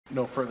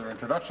No further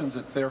introductions.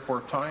 It's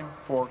therefore time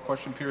for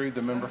question period.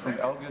 The member from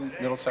Elgin,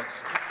 Middlesex,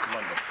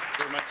 London. Thank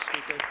you very much,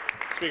 Speaker.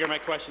 Speaker, my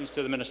question is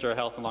to the Minister of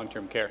Health and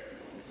Long-Term Care.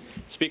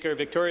 Speaker,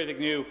 Victoria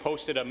Vigneault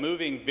posted a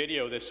moving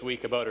video this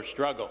week about her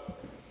struggle.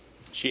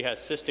 She has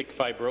cystic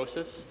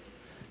fibrosis,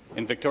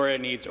 and Victoria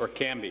needs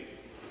Orkambi.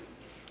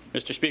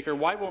 Mr. Speaker,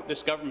 why won't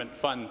this government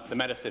fund the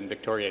medicine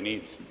Victoria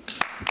needs?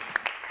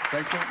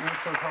 Thank you,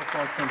 Minister of Health and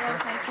Long-Term Care. Well,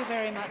 thank you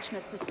very much,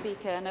 Mr.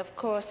 Speaker. And of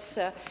course,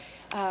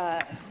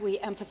 we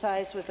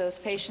empathise with those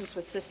patients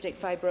with cystic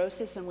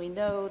fibrosis, and we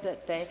know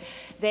that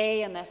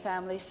they and their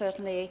families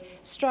certainly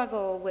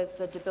struggle with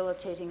the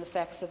debilitating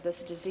effects of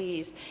this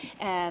disease.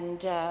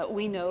 And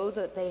we know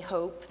that they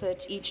hope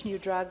that each new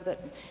drug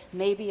that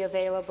may be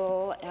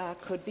available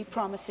could be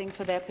promising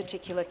for their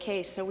particular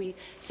case. So we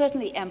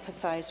certainly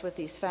empathise with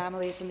these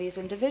families and these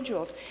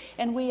individuals,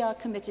 and we are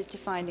committed to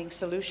finding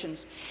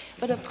solutions.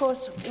 But of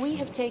course, we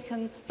have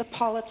taken the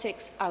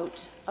politics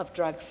out of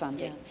drug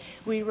funding.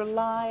 We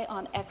rely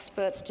on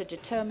experts to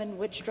determine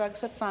which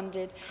drugs are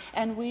funded,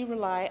 and we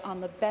rely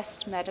on the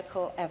best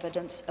medical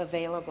evidence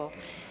available.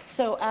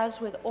 So, as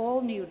with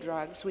all new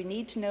drugs, we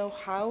need to know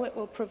how it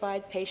will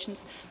provide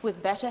patients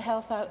with better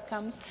health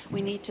outcomes.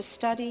 We need to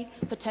study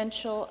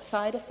potential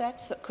side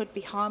effects that could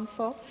be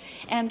harmful,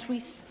 and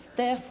we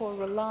therefore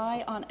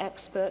rely on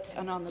experts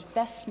and on the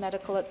best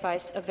medical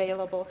advice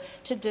available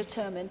to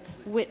determine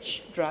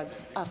which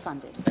drugs are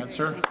funded.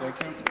 Answer.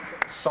 Thank you.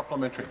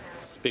 Supplementary.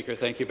 Speaker,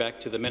 thank you. Back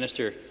to the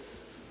Minister.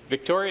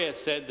 Victoria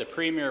said the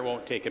Premier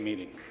won't take a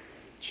meeting.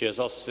 She has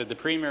also said the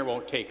Premier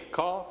won't take a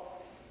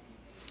call.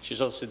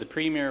 She's also said the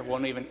Premier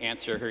won't even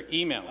answer her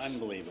emails.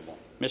 Unbelievable.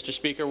 Mr.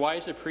 Speaker, why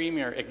is the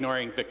Premier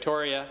ignoring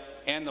Victoria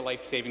and the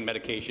life-saving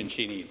medication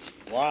she needs?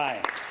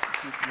 Why?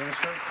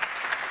 Minister.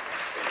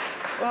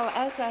 Well,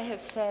 as I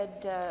have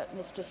said,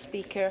 Mr.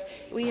 Speaker,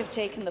 we have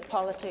taken the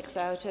politics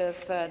out of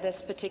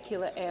this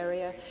particular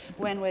area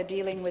when we're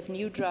dealing with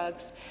new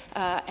drugs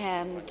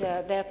and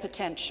their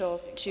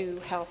potential to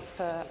help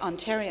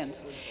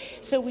Ontarians.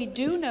 So we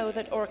do know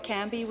that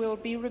Orkambi will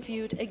be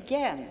reviewed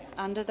again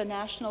under the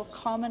National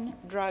Common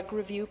Drug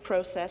Review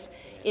process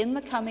in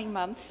the coming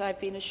months. I've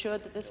been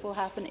assured that this will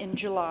happen in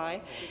July,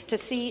 to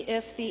see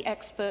if the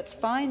experts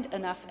find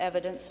enough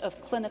evidence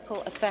of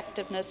clinical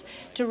effectiveness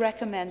to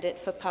recommend it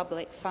for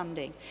public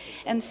funding.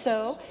 And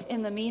so,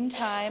 in the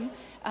meantime,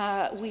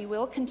 we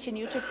will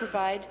continue to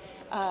provide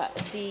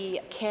the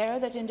care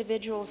that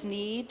individuals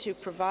need to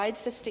provide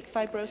cystic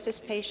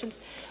fibrosis patients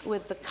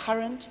with the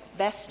current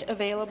best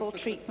available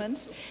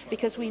treatments,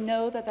 because we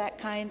know that that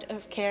kind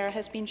of care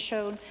has been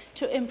shown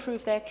to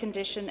improve their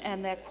condition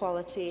and their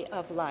quality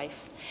of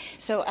life.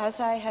 So, as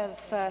I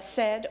have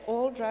said,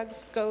 all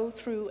drugs go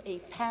through a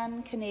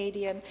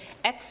pan-Canadian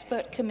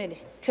expert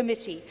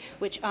committee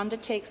which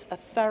undertakes a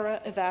thorough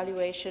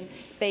evaluation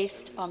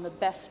based on the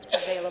best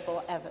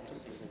available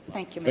evidence.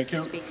 Thank you,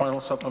 Mr. Speaker. Final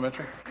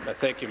supplementary.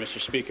 Thank you,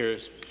 Mr. Speaker.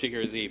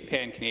 Speaker, the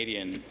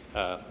Pan-Canadian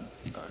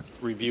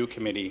Review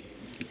Committee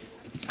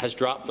has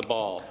dropped the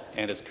ball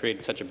and has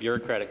created such a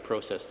bureaucratic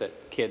process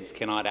that kids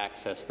cannot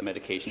access the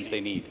medications they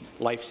need,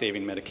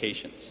 life-saving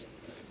medications.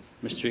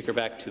 Mr. Speaker,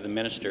 back to the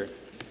Minister.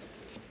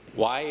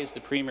 Why is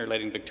the Premier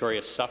letting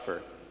Victoria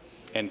suffer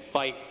and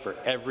fight for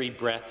every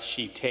breath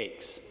she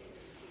takes?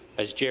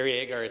 As Jerry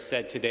Agar has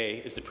said today,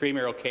 is the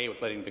Premier okay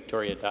with letting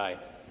Victoria die?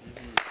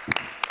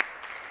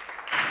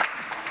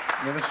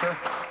 Minister.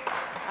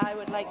 I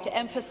would like to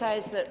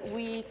emphasize that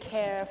we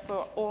care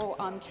for all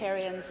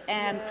Ontarians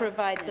and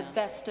provide the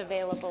best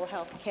available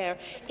health care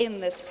in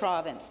this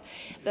province.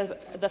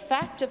 The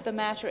fact of the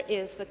matter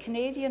is the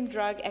Canadian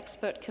Drug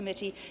Expert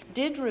Committee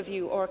did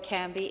review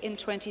Orkambi in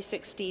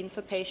 2016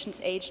 for patients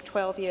aged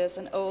 12 years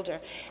and older,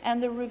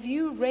 and the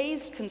review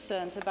raised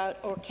concerns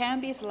about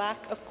Orkambi's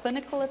lack of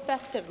clinical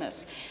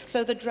effectiveness,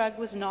 so the drug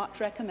was not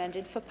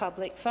recommended for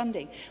public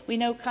funding. We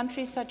know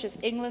countries such as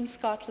England,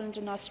 Scotland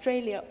and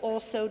Australia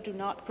also do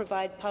not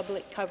provide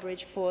public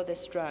coverage for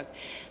this drug.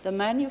 The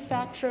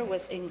manufacturer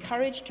was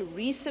encouraged to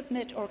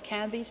resubmit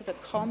Orkambi to the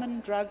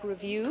Common Drug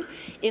Review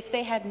if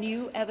they had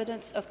new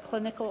evidence of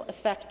clinical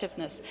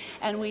effectiveness,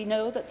 and we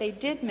know that they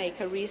did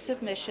make a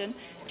resubmission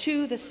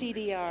to the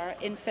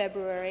CDR in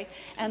February,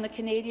 and the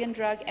Canadian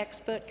Drug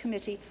Expert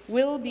Committee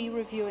will be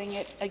reviewing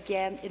it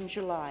again in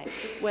July.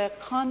 We're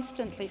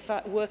constantly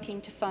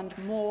working to fund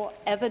more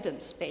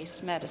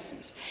evidence-based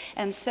medicines,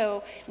 and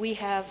so we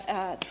have,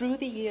 through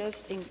the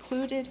years,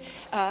 included,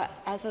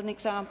 as an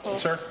example,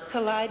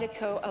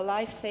 Kalydeco, a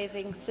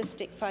life-saving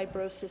cystic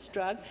fibrosis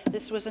drug.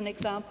 This was an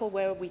example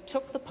where we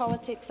took the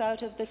politics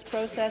out of this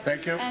process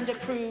and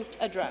approved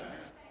a drug.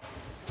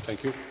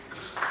 Thank you.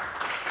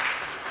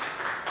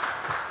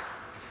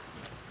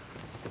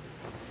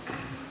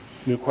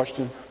 New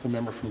question, the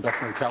member from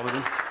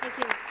Dufferin-Caledon. Thank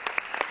you.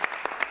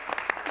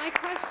 My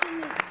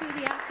question is to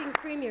the acting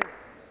Premier.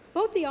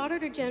 Both the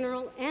Auditor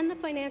General and the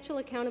Financial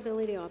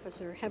Accountability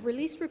Officer have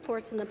released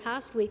reports in the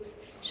past weeks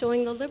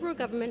showing the Liberal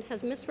government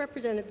has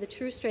misrepresented the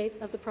true state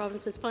of the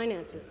province's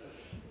finances,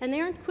 and they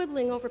aren't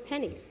quibbling over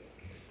pennies.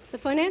 The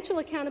Financial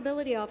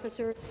Accountability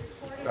Officer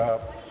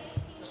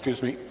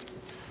excuse me.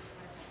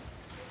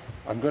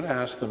 I'm going to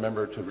ask the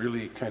member to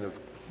really kind of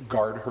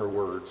guard her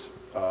words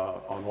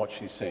on what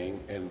she's saying,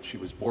 and she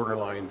was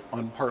borderline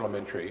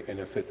unparliamentary, and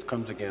if it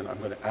comes again, I'm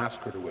going to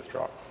ask her to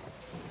withdraw.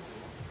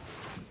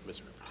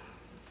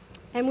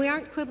 And we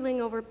aren't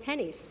quibbling over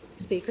pennies,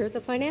 Speaker.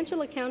 The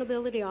Financial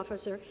Accountability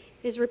Officer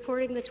is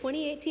reporting the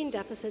 2018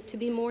 deficit to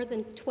be more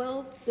than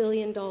 $12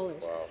 billion. Wow.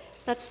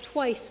 That's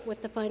twice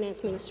what the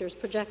Finance Minister is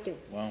projecting.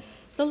 Wow.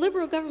 The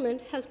Liberal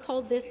government has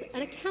called this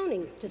an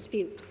accounting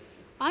dispute.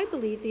 I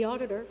believe the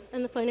Auditor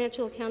and the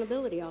Financial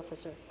Accountability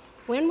Officer.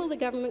 When will the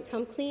government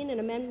come clean and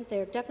amend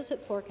their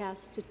deficit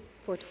forecast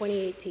for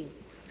 2018?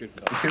 Good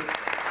call. Thank you.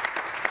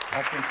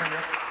 Acting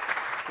Premier.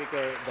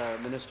 Speaker,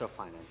 the Minister of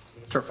Finance.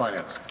 Minister of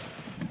Finance.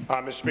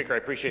 Mr. Speaker, I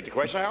appreciate the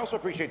question. I also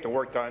appreciate the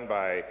work done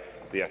by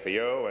the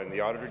FAO and the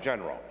Auditor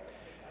General.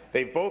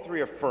 They've both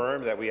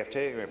reaffirmed that we have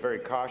taken a very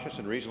cautious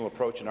and reasonable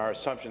approach in our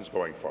assumptions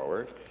going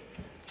forward.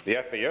 The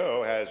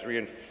FAO has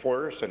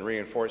reinforced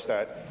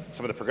that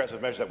some of the progressive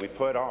measures that we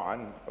put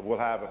on will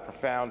have a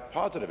profound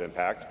positive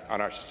impact on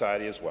our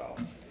society as well.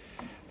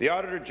 The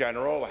Auditor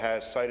General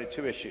has cited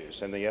two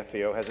issues, and the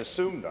FAO has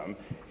assumed them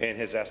in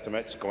his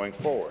estimates going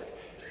forward.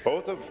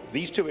 Both of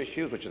these two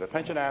issues, which are the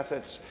pension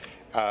assets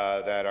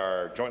that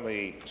are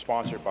jointly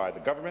sponsored by the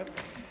government,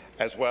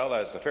 as well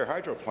as the Fair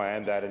Hydro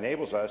plan that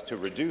enables us to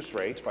reduce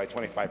rates by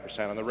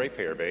 25% on the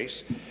ratepayer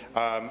base,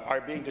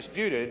 are being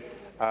disputed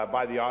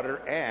by the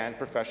auditor and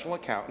professional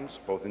accountants,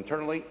 both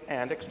internally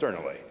and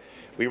externally.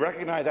 We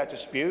recognize that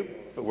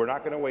dispute, but we're not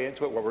going to weigh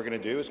into it. What we're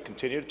going to do is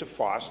continue to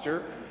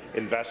foster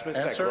investments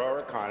that grow our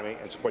economy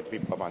and support the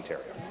people of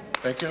Ontario.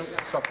 Thank you.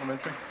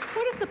 Supplementary.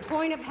 What is the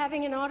point of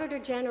having an Auditor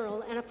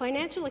General and a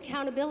Financial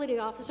Accountability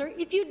Officer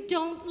if you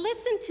don't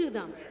listen to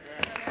them?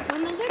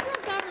 When the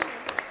Liberal government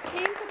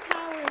came to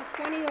power in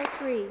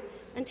 2003,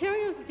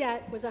 Ontario's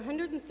debt was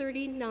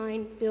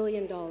 $139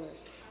 billion.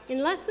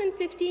 In less than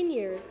 15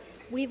 years,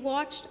 we've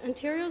watched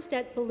Ontario's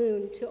debt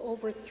balloon to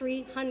over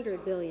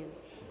 $300 billion.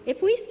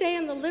 If we stay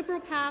on the Liberal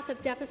path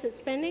of deficit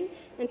spending,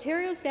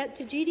 Ontario's debt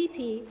to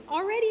GDP,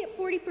 already at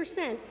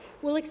 40%,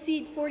 will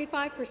exceed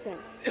 45%,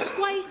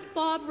 twice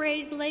Bob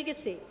Rae's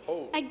legacy.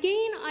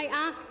 Again, I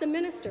ask the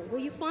minister, will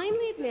you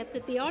finally admit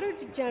that the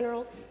Auditor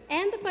General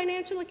and the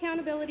Financial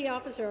Accountability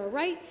Officer are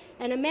right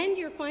and amend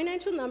your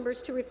financial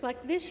numbers to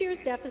reflect this year's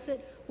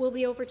deficit will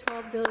be over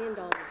 $12 billion?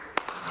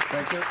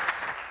 Thank you.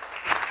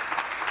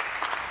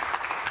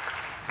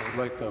 I would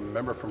like the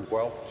member from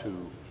Guelph to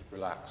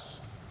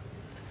relax.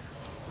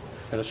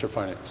 Minister of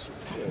Finance.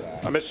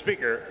 Mr.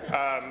 Speaker,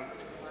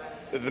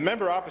 the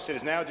member opposite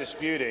is now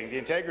disputing the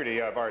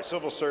integrity of our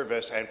civil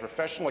service and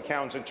professional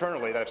accountants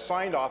internally that have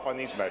signed off on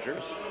these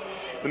measures.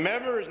 The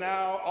member is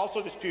now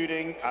also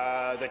disputing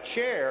the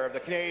chair of the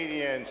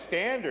Canadian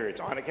Standards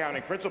on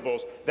Accounting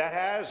Principles that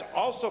has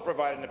also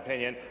provided an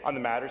opinion on the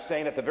matter,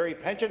 saying that the very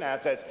pension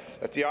assets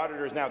that the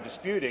auditor is now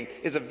disputing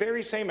is the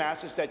very same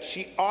assets that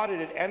she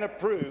audited and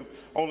approved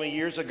only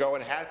years ago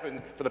and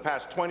happened for the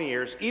past 20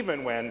 years,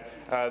 even when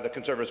the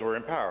Conservatives were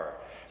in power.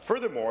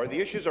 Furthermore, the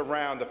issues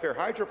around the Fair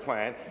Hydro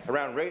plan,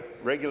 around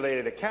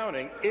rate-regulated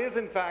accounting, is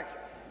in fact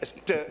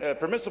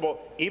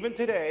permissible even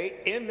today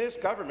in this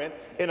government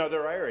in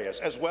other areas,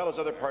 as well as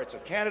other parts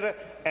of Canada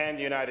and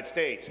the United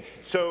States.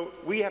 So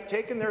we have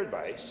taken their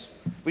advice.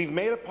 We've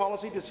made a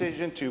policy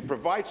decision to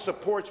provide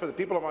supports for the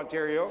people of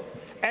Ontario,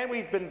 and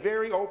we've been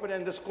very open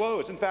and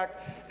disclosed. In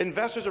fact,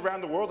 investors around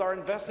the world are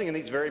investing in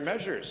these very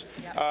measures.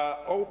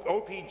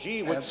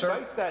 OPG, which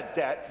cites that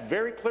debt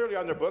very clearly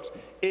on their books,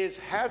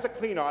 has a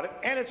clean audit,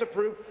 and it's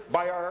approved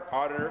by our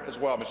auditor as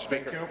well, Mr.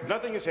 Speaker.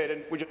 Nothing is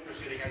hidden. We're just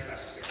proceeding as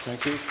necessary.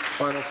 Thank you.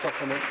 Final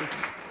supplementary.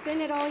 Spin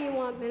it all you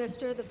want,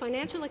 Minister. The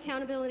Financial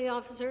Accountability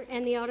Officer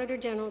and the Auditor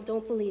General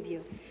don't believe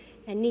you,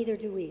 and neither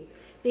do we.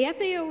 The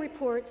FAO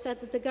report said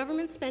that the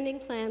government spending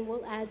plan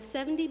will add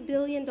 $70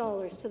 billion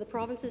to the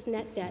province's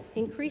net debt,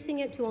 increasing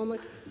it to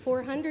almost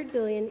 $400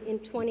 billion in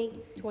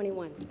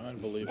 2021.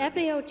 Unbelievable.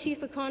 FAO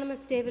Chief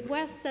Economist David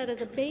West said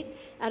at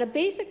a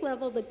basic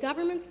level, the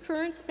government's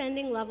current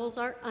spending levels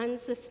are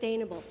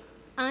unsustainable.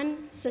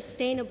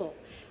 Unsustainable.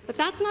 But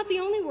that's not the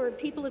only word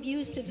people have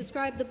used to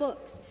describe the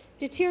books.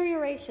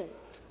 Deterioration,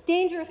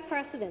 dangerous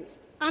precedents,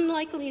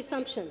 unlikely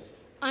assumptions,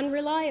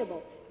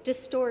 unreliable,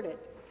 distorted,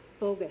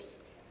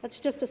 bogus. That's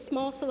just a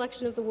small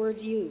selection of the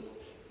words used.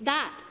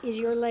 That is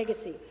your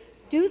legacy.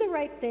 Do the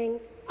right thing.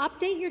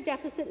 Update your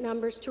deficit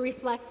numbers to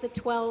reflect the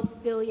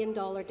 $12 billion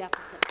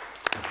deficit.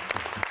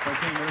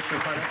 Thank you, Minister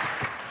of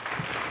Finance.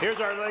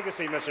 Here's our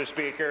legacy, Mr.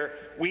 Speaker.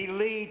 We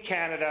lead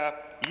Canada,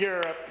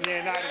 Europe, and the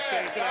United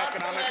States in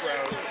economic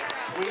growth.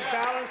 We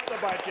balanced the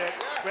budget.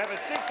 We have a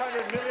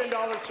 $600 million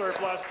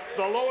surplus,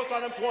 the lowest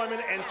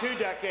unemployment in 2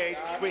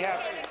 decades. We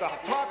have the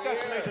top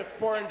destination for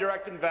foreign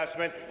direct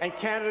investment, and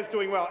Canada's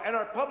doing well. And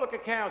our public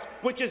accounts,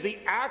 which is the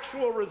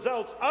actual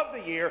results of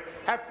the year,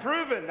 have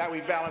proven that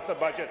we've balanced the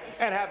budget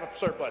and have a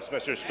surplus,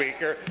 Mr.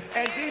 Speaker.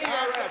 And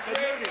DBRS and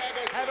Moody's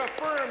have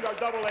affirmed our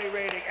AA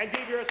rating, and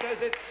DBRS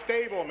says it's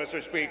stable,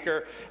 Mr.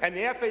 Speaker. And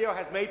the FAO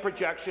has made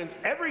projections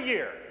every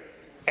year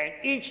And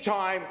each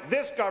time,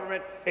 this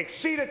government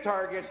exceeded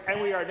targets, and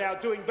we are now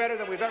doing better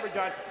than we've ever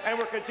done, and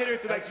we're continuing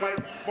to make life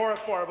more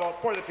affordable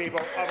for the people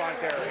of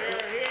Ontario.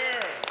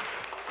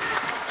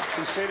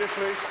 Be seated,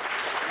 please.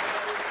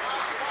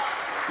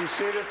 Be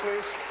seated,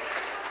 please.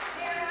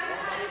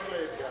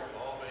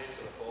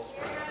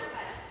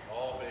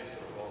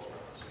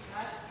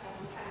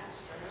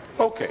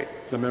 Okay,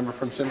 the member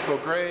from Simcoe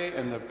Grey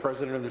and the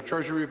president of the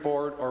Treasury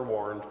Board are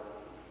warned.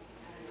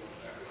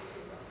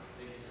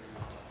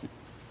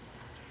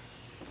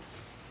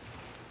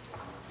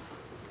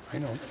 I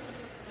know.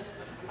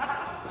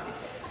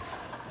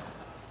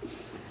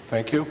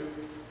 Thank you.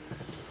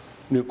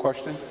 New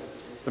question.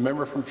 The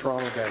member from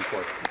Toronto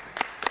Danforth.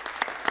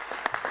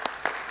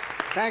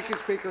 Thank you,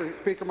 Speaker.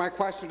 Speaker, my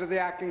question to the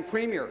acting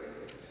premier.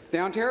 The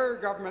Ontario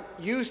government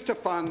used to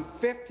fund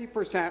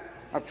 50%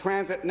 of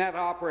transit net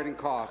operating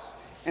costs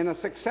in a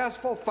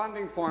successful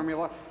funding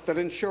formula that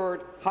ensured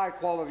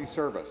high-quality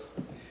service.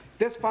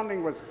 This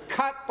funding was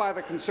cut by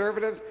the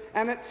Conservatives,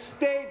 and it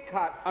stayed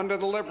cut under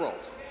the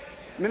Liberals.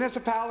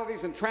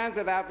 Municipalities and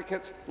transit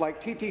advocates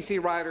like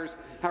TTC riders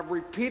have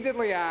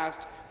repeatedly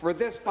asked for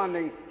this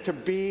funding to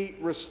be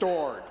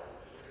restored.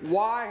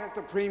 Why has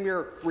the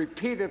Premier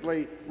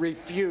repeatedly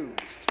refused?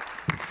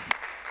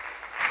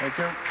 Thank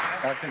you.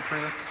 Acting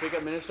Premier. Speaker,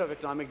 Minister of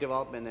Economic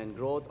Development and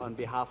Growth, on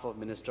behalf of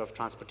Minister of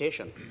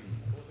Transportation.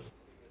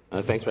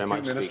 Thanks very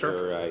much, Minister.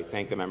 Speaker. I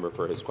thank the member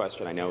for his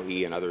question. I know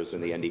he and others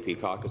in the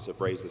NDP caucus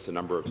have raised this a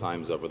number of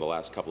times over the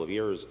last couple of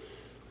years.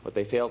 What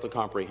they fail to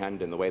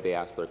comprehend in the way they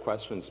ask their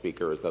questions,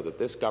 Speaker, is that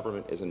this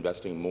government is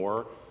investing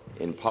more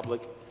in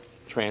public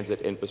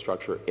transit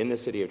infrastructure in the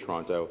City of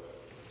Toronto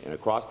and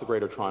across the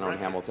Greater Toronto and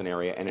Hamilton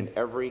area and in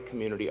every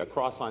community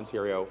across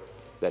Ontario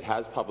that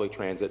has public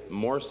transit,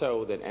 more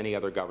so than any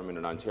other government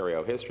in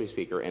Ontario history,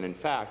 Speaker. And in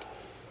fact,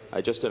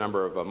 just a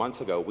number of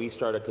months ago, we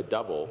started to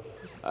double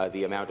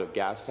the amount of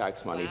gas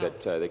tax money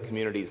that the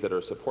communities that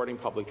are supporting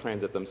public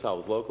transit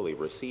themselves locally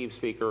receive,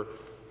 Speaker,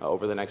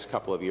 over the next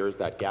couple of years,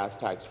 that gas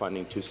tax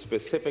funding to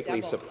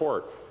specifically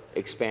support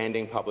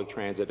expanding public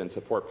transit and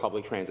support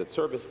public transit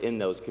service in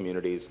those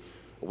communities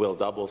will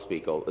double,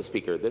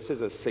 Speaker. This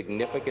is a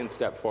significant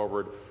step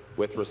forward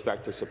with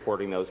respect to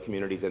supporting those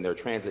communities and their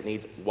transit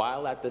needs,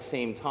 while at the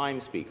same time,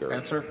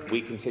 Speaker,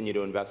 we continue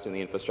to invest in the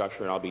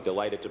infrastructure, and I'll be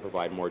delighted to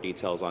provide more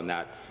details on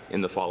that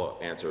in the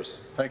follow-up answers.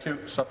 Thank you.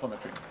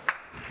 Supplementary.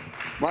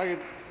 Well,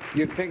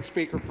 you'd think,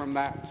 Speaker, from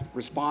that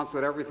response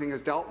that everything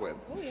is dealt with.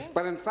 Oh, yeah.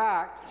 But in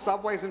fact,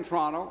 subways in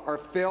Toronto are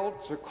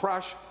filled to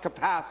crush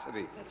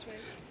capacity. That's right.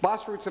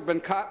 Bus routes have been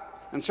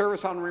cut, and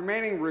service on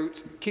remaining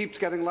routes keeps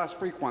getting less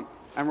frequent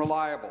and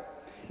reliable.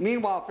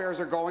 Meanwhile, fares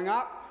are going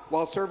up,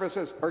 while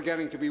services are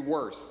getting to be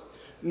worse.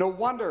 No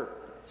wonder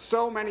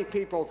so many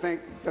people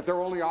think that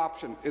their only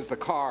option is the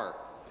car.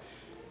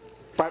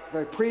 But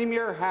the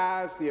Premier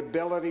has the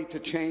ability to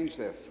change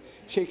this.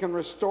 She can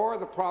restore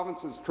the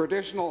province's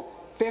traditional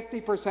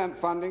 50%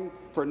 funding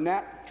for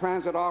net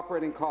transit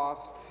operating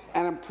costs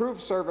and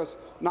improve service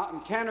not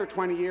in 10 or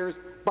 20 years,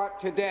 but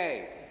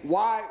today.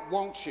 Why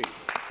won't she?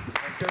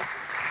 Thank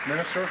you.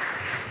 Minister.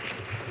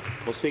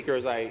 Well, Speaker,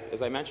 as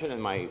I mentioned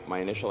in my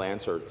initial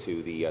answer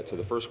to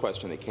the first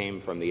question that came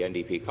from the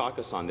NDP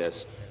caucus on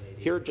this,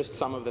 here are just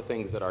some of the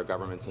things that our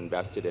government's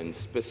invested in,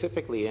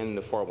 specifically in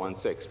the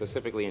 416,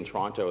 specifically in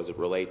Toronto as it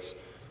relates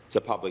to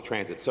public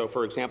transit. So,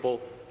 for example,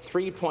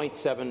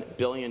 $3.7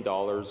 billion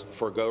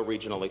for GO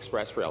Regional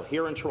Express Rail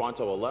here in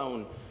Toronto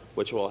alone,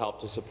 which will help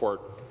to support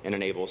and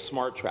enable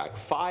Smart Track.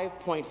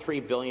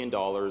 $5.3 billion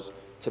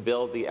to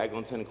build the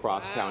Eglinton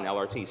Crosstown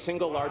LRT,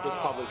 single largest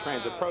public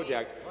transit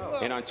project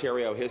in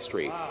Ontario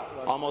history.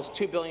 Almost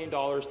 $2 billion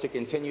to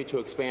continue to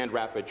expand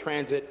rapid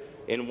transit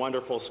in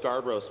wonderful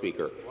Scarborough,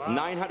 Speaker.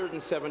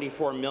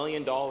 $974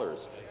 million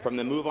from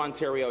the Move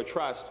Ontario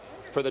Trust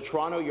for the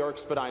Toronto-York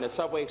Spadina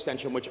subway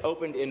extension, which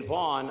opened in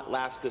Vaughan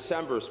last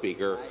December,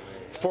 Speaker.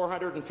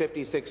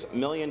 $456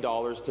 million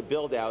to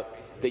build out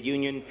the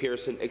Union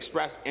Pearson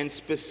Express, and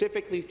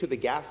specifically to the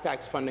gas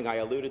tax funding I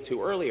alluded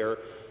to earlier,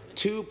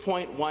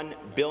 $2.1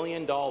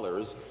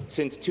 billion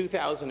since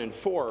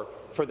 2004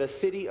 for the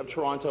City of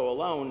Toronto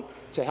alone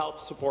to help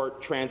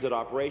support transit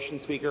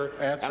operations, Speaker.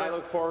 And I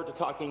look forward to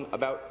talking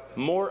about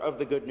more of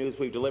the good news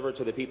we've delivered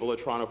to the people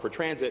of Toronto for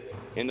transit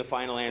in the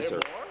final answer.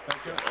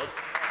 Thank you.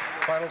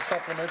 Final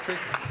supplementary.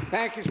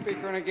 Thank you,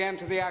 Speaker, and again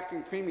to the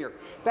acting Premier.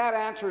 That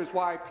answer is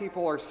why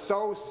people are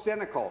so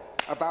cynical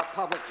about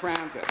public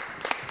transit.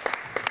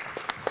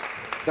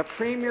 The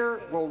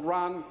Premier will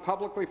run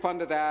publicly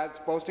funded ads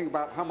boasting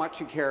about how much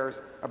he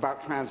cares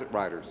about transit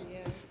riders.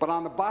 Yeah. But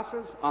on the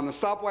buses, on the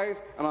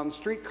subways, and on the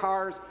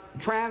streetcars,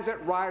 transit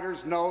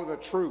riders know the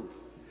truth.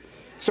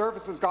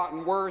 Service has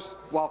gotten worse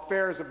while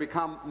fares have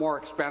become more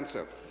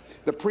expensive.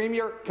 The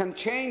Premier can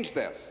change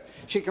this.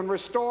 She can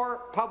restore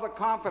public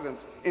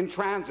confidence in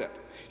transit.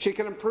 She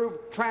can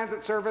improve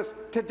transit service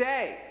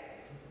today.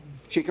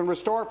 She can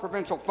restore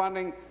provincial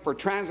funding for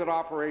transit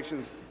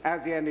operations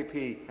as the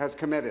NDP has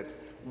committed.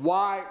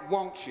 Why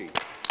won't she?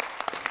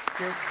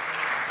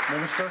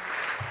 Minister.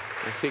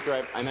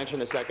 Speaker, I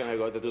mentioned a second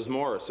ago that there's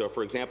more. So,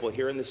 for example,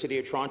 here in the City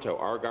of Toronto,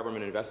 our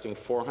government investing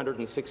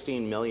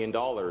 $416 million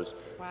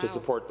to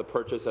support the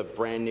purchase of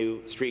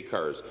brand-new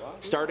streetcars.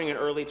 Starting in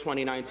early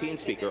 2019,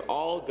 Speaker,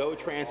 all GO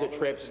Transit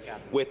trips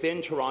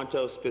within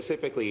Toronto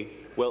specifically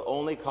will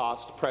only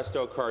cost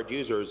Presto card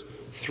users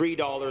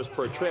 $3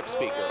 per trip,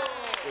 Speaker,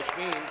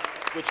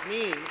 which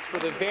means for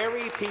the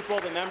very people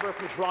the member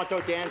from Toronto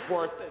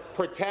Danforth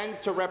pretends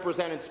to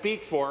represent and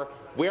speak for,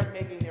 we're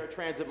making their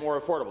transit more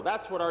affordable.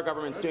 That's what our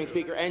government's doing,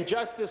 Speaker. And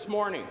just this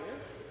morning,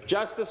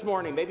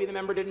 maybe the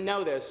member didn't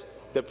know this,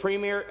 the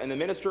Premier and the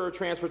Minister of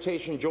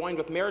Transportation joined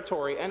with Mayor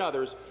Tory and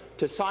others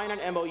to sign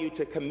an MOU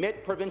to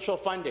commit provincial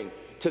funding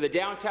to the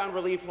Downtown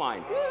Relief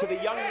Line, to the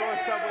Yonge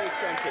North Subway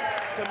Extension,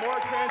 to more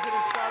transit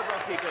in Scarborough,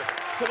 Speaker,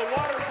 to the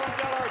waterfront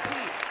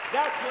LRT.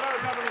 That's what our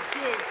government's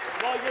doing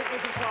while you're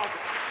busy talking.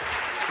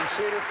 Be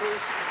seated,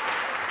 please.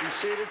 Be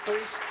seated,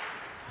 please.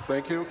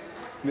 Thank you.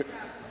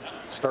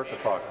 Start the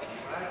clock.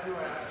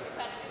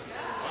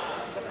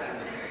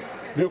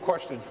 New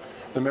question.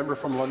 The member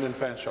from London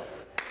Fanshawe.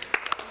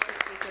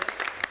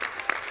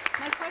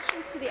 My question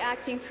is to the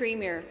acting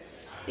Premier.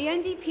 The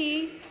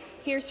NDP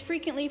hears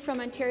frequently from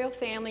Ontario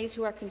families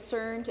who are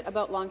concerned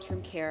about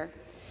long-term care.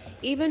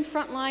 Even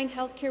frontline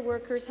healthcare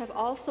workers have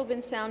also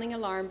been sounding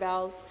alarm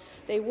bells.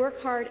 They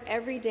work hard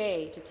every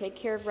day to take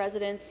care of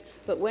residents,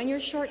 but when you're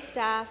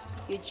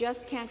short-staffed, you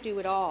just can't do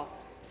it all.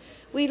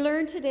 We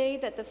learned today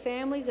that the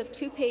families of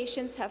 2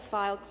 patients have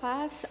filed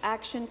class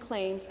action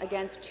claims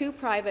against 2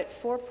 private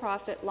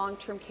for-profit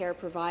long-term care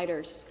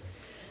providers.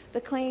 The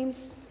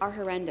claims are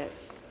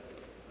horrendous.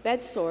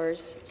 Bed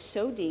sores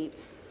so deep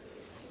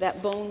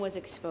that bone was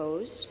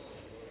exposed,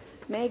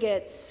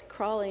 maggots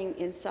crawling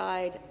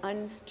inside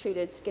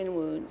untreated skin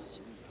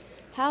wounds.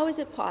 How is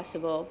it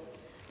possible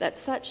that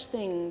such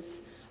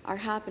things are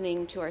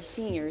happening to our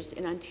seniors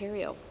in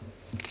Ontario?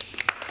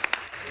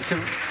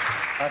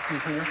 Acting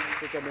Premier.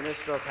 Speaker,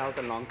 Minister of Health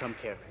and Long-Term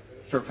Care.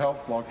 Minister of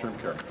Health, Long-Term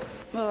Care.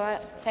 Well,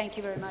 thank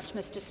you very much,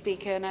 Mr.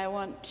 Speaker, and I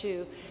want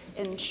to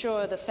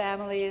ensure the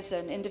families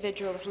and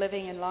individuals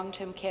living in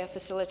long-term care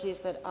facilities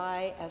that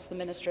I, as the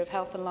Minister of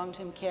Health and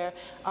Long-Term Care,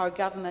 our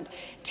government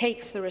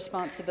takes the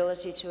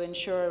responsibility to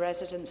ensure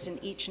residents in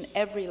each and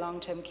every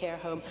long-term care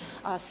home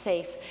are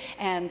safe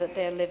and that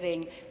they're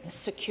living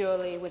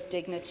securely with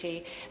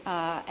dignity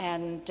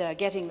and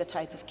getting the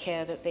type of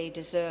care that they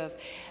deserve.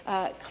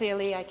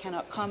 Clearly, I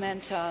cannot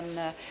comment on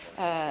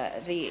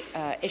the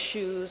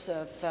issues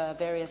of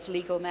various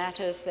legal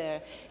matters. There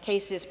are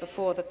cases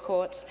before the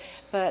courts,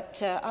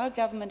 but our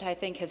government, I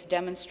think, has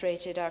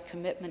demonstrated our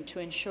commitment to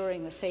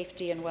ensuring the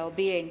safety and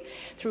well-being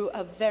through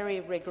a very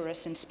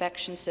rigorous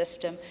inspection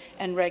system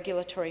and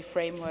regulatory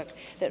framework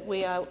that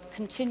we are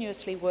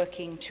continuously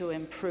working to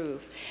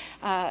improve.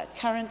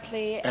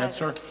 Currently, as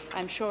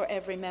I'm sure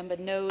every member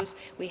knows,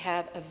 we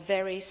have a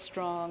very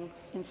strong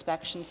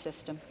inspection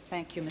system.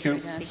 Thank you, Mr.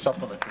 Speaker.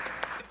 Supplementary.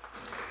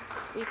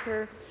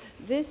 Speaker,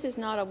 this is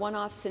not a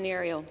one-off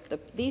scenario.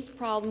 These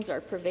problems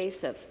are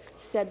pervasive,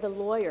 said the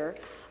lawyer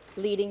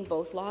leading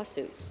both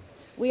lawsuits.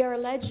 We are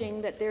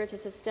alleging that there is a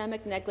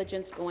systemic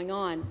negligence going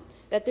on,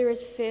 that there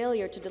is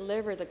failure to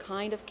deliver the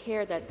kind of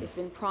care that has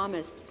been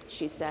promised,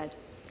 she said.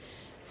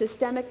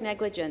 Systemic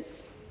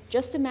negligence.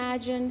 Just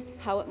imagine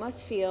how it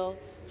must feel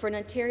for an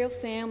Ontario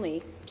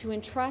family to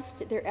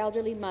entrust their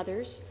elderly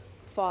mothers,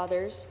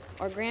 fathers,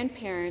 or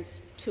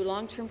grandparents to a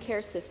long-term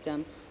care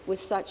system with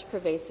such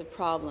pervasive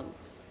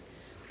problems.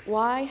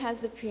 Why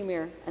has the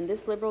Premier and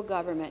this Liberal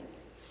government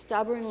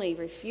stubbornly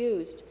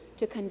refused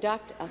to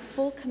conduct a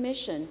full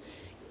commission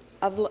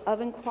of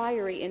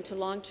inquiry into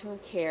long-term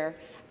care,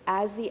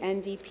 as the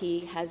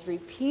NDP has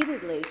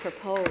repeatedly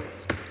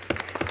proposed?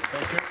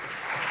 Thank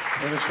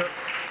you. Minister.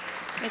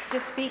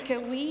 Mr. Speaker,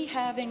 we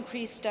have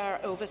increased our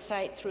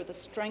oversight through the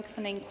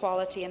Strengthening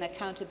Quality and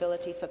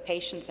Accountability for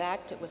Patients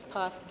Act. It was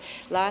passed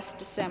last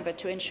December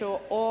to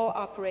ensure all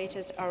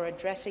operators are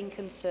addressing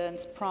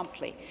concerns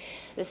promptly.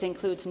 This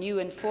includes new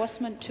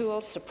enforcement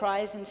tools,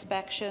 surprise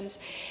inspections.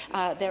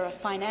 There are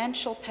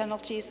financial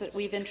penalties that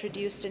we've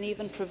introduced and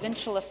even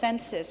provincial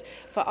offences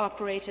for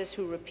operators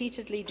who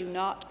repeatedly do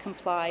not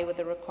comply with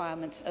the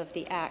requirements of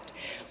the Act.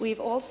 We've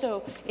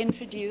also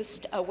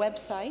introduced a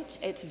website.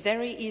 It's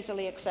very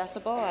easily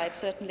accessible. I've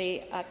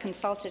certainly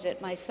consulted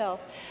it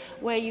myself,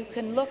 where you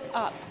can look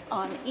up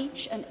on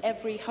each and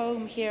every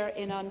home here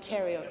in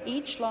Ontario,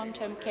 each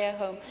long-term care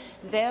home,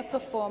 their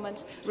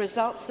performance,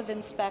 results of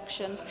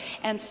inspections,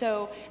 and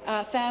so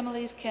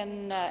families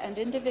can and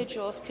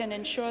individuals can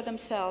ensure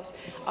themselves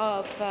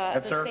of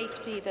the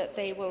safety that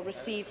they will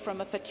receive from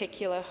a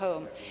particular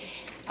home.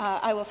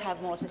 I will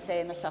have more to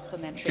say in the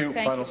supplementary.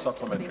 Thank you,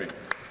 Mr. Speaker.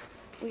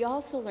 We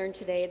also learned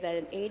today that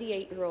an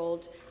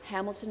 88-year-old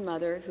Hamilton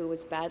mother who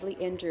was badly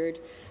injured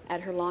at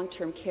her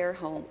long-term care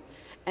home,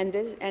 and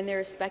there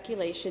is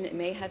speculation it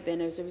may have been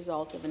as a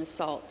result of an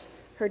assault.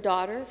 Her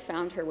daughter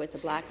found her with a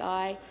black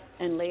eye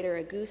and later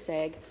a goose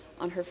egg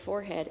on her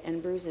forehead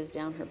and bruises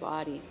down her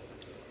body.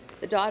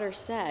 The daughter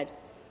said,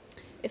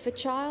 "If a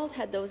child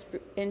had those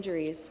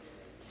injuries,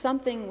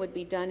 something would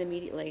be done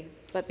immediately.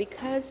 But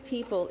because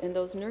people in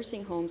those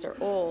nursing homes are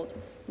old,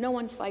 no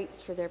one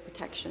fights for their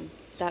protection.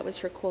 That was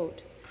her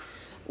quote.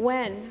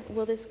 When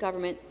will this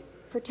government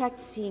protect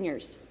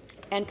seniors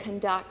and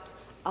conduct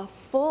a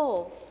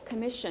full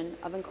commission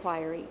of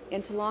inquiry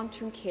into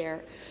long-term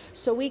care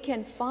so we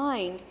can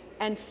find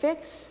and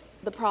fix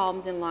the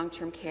problems in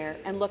long-term care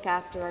and look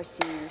after our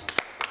seniors?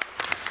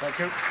 Thank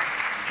you.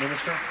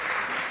 Minister.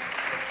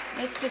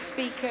 Mr.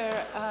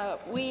 Speaker,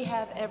 we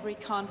have every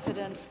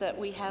confidence that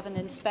we have an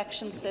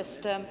inspection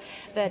system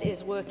that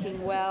is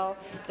working well,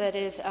 that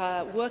is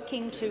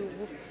working to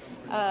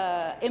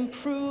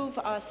improve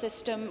our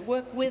system,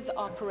 work with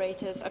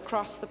operators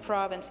across the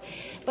province.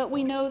 But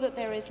we know that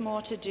there is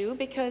more to do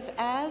because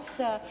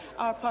as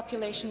our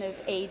population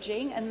is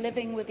aging and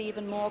living with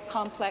even more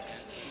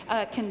complex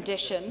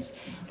conditions,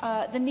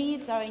 the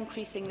needs are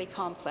increasingly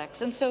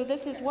complex. And so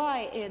this is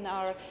why in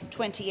our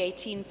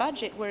 2018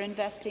 budget we're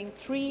investing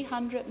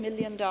 $300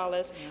 million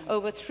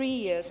over 3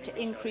 years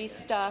to increase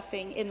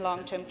staffing in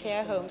long-term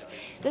care homes.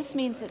 This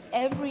means that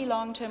every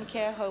long-term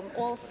care home,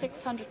 all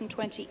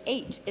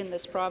 628 in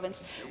this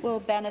province, will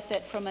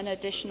benefit from an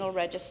additional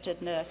registered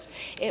nurse.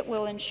 It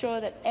will ensure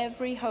that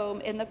every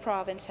home in the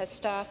province has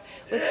staff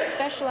with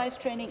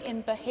specialized training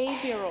in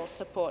behavioral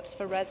supports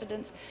for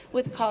residents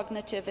with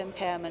cognitive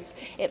impairments.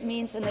 It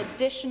means an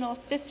additional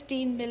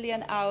 15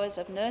 million hours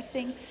of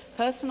nursing,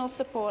 personal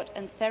support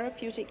and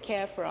therapeutic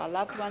care for our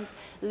loved ones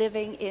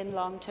living in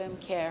long-term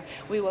care.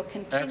 We will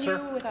continue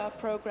with our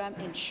program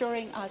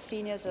ensuring our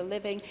seniors are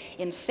living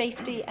in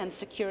safety and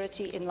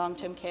security in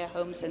long-term care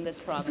homes in this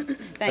province.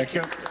 Thank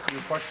you, Mr. Speaker.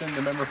 Your question,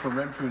 the member for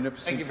Renfrew,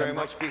 Nipissing. Thank you very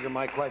much, Speaker.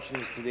 My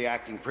question is to the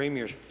acting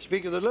Premier.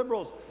 Speaker, the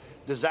Liberals'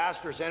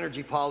 disastrous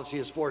energy policy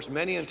has forced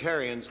many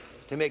Ontarians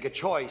to make a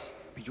choice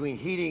between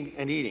heating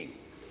and eating.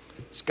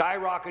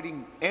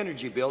 Skyrocketing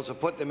energy bills have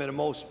put them in a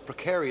most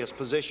precarious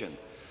position.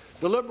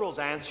 The Liberals'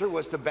 answer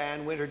was to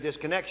ban winter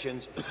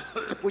disconnections,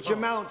 which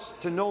amounts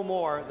to no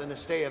more than a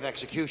stay of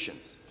execution.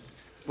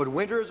 But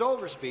winter is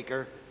over,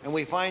 Speaker, and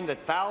we find that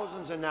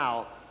thousands are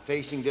now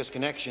facing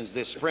disconnections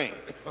this spring.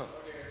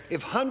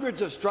 If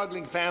hundreds of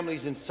struggling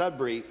families in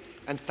Sudbury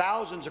and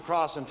thousands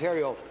across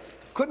Ontario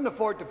couldn't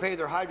afford to pay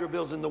their hydro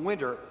bills in the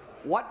winter,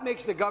 what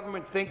makes the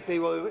government think they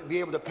will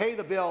be able to pay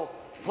the bill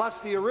plus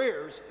the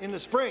arrears in the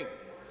spring?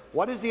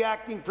 What is the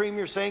acting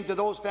Premier saying to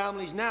those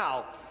families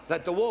now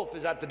that the wolf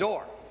is at the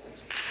door?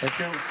 Thank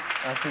you.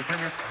 Acting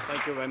Premier.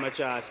 Thank you very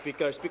much,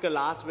 Speaker. Speaker,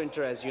 last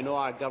winter, as you know,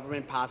 our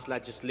government passed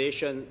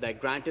legislation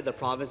that granted the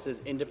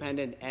province's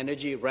independent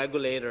energy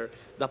regulator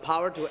the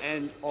power to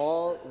end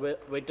all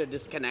winter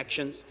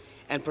disconnections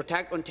and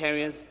protect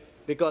Ontarians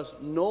because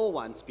no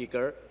one,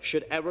 Speaker,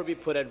 should ever be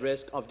put at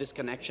risk of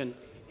disconnection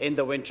in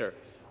the winter.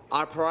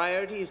 Our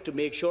priority is to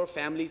make sure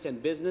families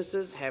and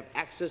businesses have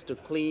access to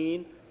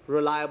clean,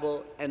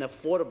 reliable and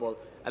affordable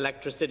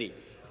electricity.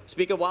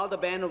 Speaker, while the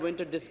ban on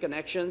winter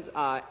disconnections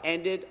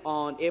ended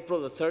on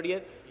April the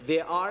 30th,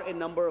 there are a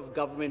number of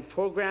government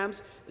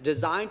programs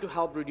designed to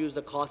help reduce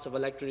the cost of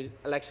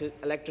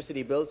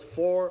electricity bills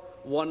for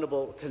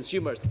vulnerable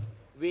consumers.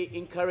 We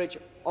encourage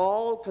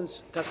all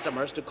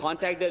customers to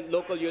contact their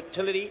local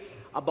utility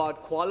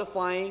about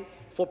qualifying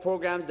for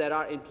programs that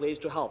are in place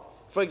to help.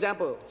 For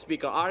example,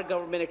 Speaker, our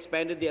government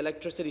expanded the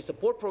electricity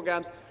support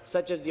programs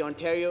such as the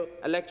Ontario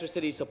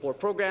Electricity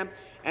Support Program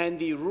and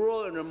the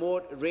Rural and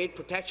Remote Rate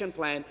Protection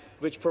Plan,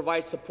 which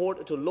provides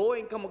support to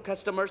low-income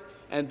customers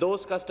and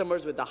those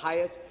customers with the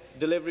highest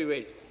delivery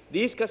rates.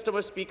 These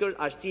customers, Speaker,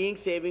 are seeing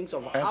savings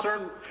of up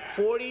to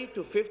 40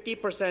 to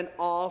 50%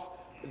 off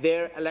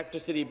their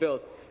electricity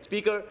bills.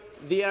 Speaker,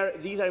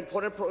 these are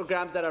important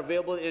programs that are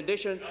available in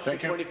addition to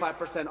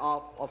 25%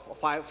 off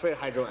of Fair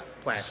Hydro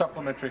plan.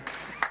 Supplementary.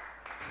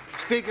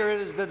 Speaker, it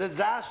is the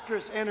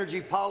disastrous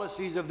energy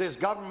policies of this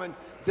government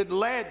that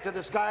led to the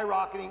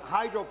skyrocketing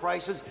hydro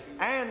prices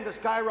and the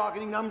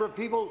skyrocketing number of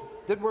people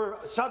that were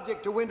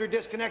subject to winter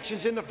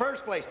disconnections in the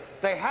first place.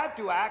 They had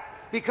to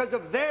act because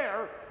of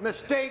their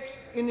mistakes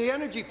in the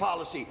energy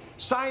policy,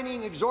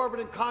 signing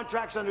exorbitant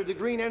contracts under the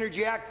Green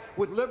Energy Act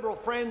with Liberal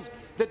friends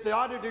that the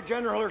Auditor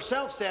General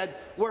herself said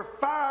were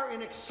far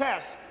in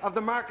excess of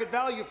the market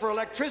value for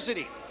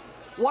electricity.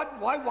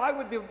 Why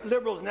would the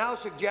Liberals now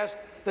suggest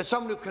that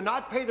someone who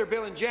cannot pay their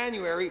bill in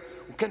January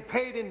can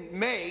pay it in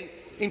May,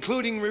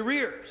 including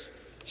arrears?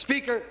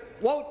 Speaker,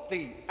 won't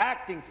the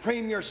acting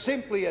Premier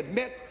simply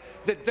admit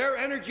that their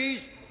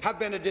energies have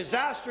been a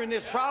disaster in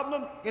this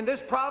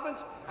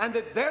province, and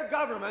that their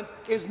government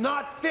is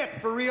not fit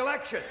for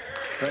re-election?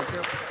 Thank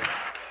you.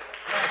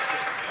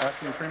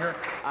 Acting Premier.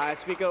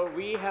 Speaker,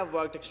 we have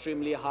worked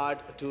extremely hard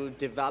to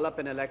develop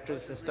an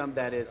electricity system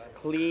that is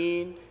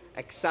clean,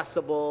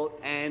 accessible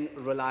and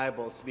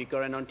reliable,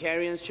 Speaker, and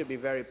Ontarians should be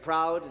very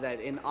proud that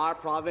in our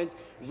province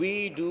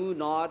we do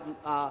not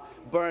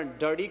burn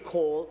dirty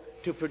coal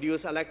to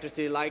produce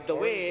electricity like the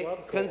way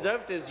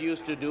Conservatives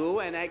used to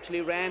do and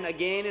actually ran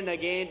again and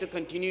again to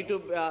continue to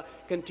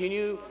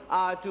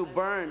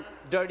burn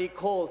dirty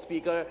coal,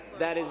 Speaker.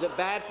 That is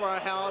bad for our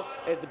health.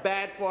 It's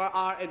bad for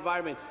our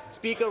environment.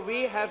 Speaker,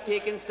 we have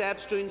taken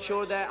steps to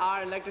ensure that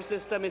our electric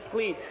system is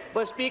clean.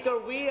 But, Speaker,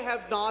 we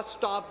have not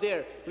stopped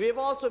there. We have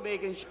also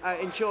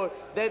ensured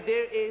that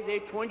there is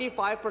a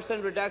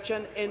 25%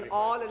 reduction in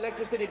all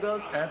electricity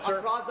bills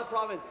across the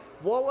province.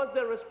 What was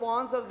the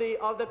response of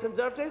the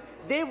Conservatives?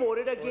 They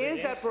voted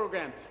against that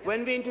program.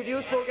 When we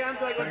introduced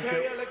programs like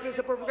Ontario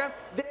Electricity Program,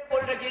 they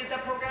voted against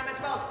that program as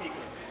well, Speaker.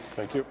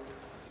 Thank you.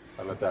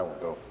 I'll let that one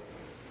go.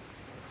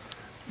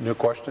 New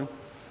question.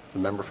 The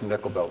member from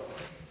Nickel Belt.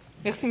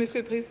 Merci,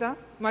 Monsieur le Président.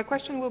 My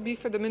question will be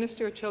for the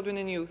Minister of Children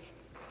and Youth.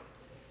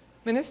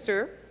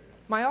 Minister,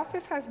 my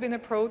office has been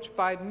approached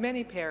by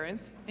many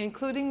parents,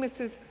 including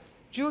Mrs.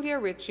 Julia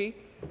Ritchie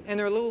and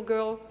her little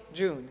girl,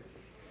 June.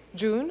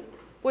 June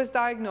was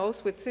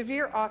diagnosed with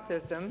severe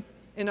autism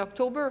in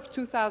October of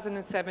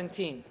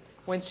 2017,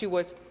 when she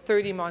was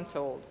 30 months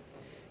old.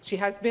 She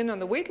has been on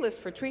the wait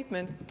list for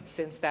treatment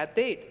since that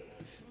date.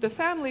 The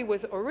family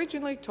was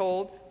originally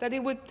told that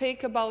it would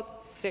take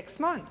about 6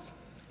 months.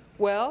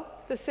 Well,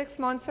 the 6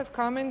 months have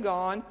come and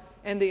gone,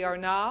 and they are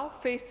now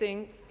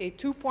facing a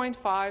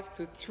 2.5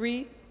 to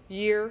 3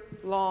 year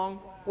long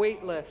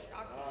wait list.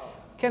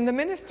 Can the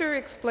minister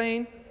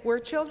explain where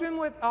children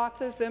with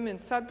autism in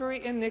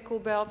Sudbury and Nickel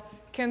Belt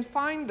can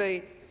find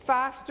the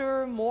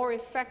faster, more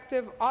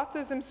effective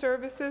autism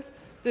services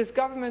this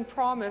government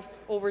promised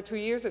over 2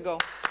 years ago?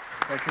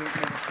 Thank you,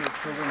 Minister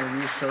of Children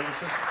and Youth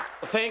Services.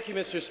 Thank you,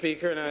 Mr.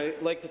 Speaker, and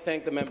I'd like to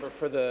thank the member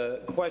for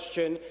the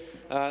question.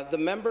 The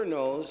member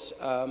knows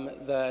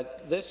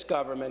that this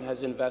government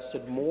has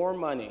invested more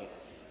money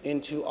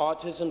into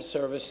autism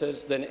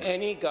services than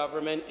any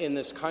government in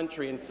this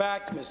country. In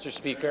fact, Mr.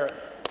 Speaker,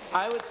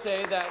 I would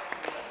say that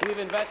we've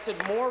invested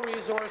more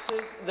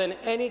resources than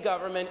any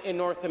government in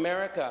North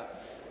America.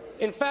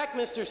 In fact,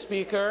 Mr.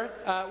 Speaker,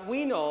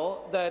 we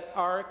know that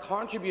our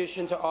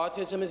contribution to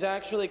autism is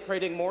actually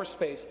creating more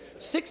space.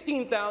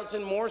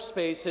 16,000 more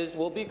spaces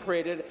will be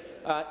created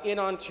in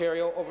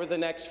Ontario over the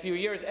next few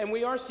years, and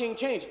we are seeing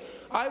change.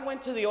 I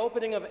went to the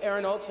opening of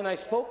Erin Oaks and I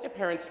spoke to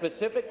parents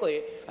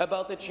specifically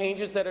about the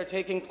changes that are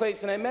taking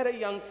place, and I met a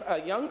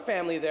young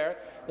family there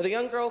with a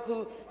young girl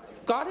who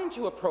got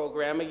into a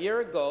program a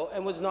year ago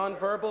and was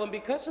nonverbal, and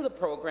because of the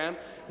program,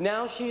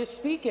 now she is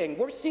speaking.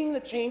 We're seeing the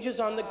changes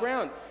on the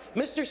ground.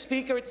 Mr.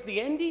 Speaker, it's the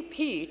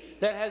NDP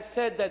that has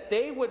said that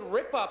they would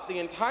rip up the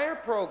entire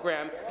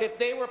program if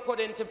they were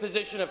put into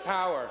position of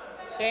power.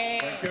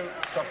 Thank you.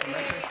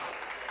 Supplementary.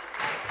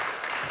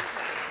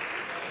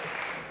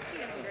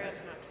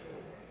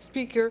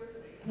 Speaker,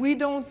 we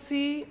don't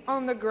see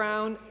on the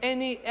ground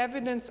any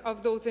evidence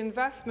of those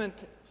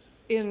investments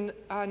in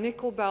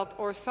Nickel Belt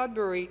or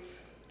Sudbury.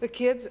 The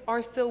kids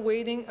are still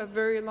waiting a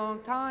very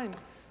long time.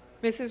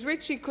 Mrs.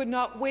 Ritchie could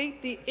not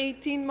wait the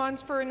 18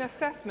 months for an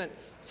assessment,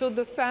 so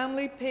the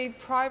family paid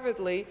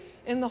privately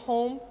in the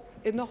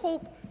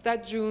hope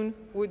that June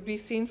would be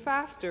seen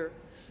faster.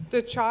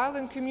 The Child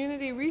and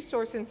Community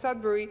Resource in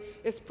Sudbury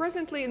is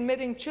presently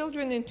admitting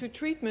children into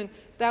treatment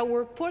that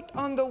were put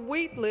on the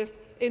wait list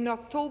in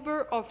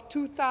October of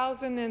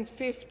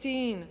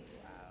 2015.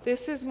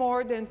 This is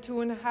more than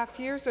 2.5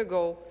 years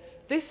ago.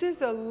 This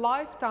is a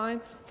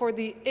lifetime for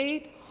the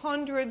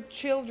 800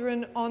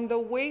 children on the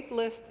wait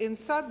list in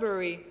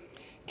Sudbury.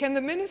 Can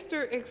the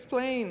minister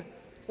explain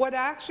what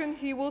action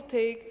he will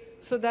take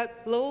so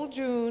that little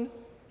June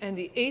and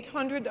the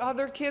 800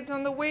 other kids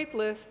on the wait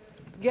list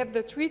get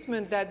the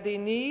treatment that they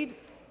need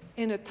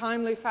in a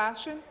timely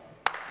fashion?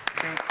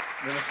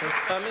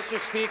 Mr.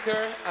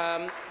 Speaker,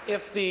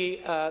 if the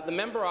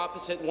member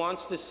opposite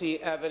wants to see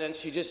evidence,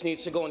 she just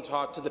needs to go and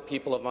talk to the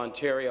people of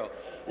Ontario.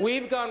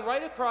 We've gone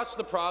right across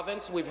the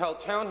province. We've held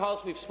town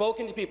halls. We've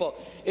spoken to people.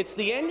 It's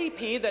the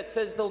NDP that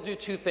says they'll do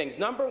two things.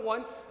 Number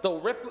one,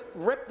 they'll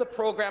rip the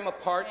program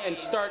apart and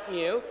start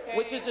new,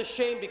 which is a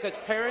shame because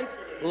parents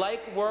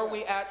like where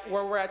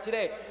we're at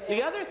today.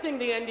 The other thing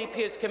the NDP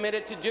is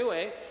committed to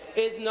doing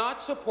is not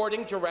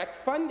supporting direct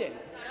funding.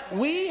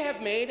 We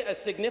have made a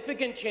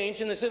significant change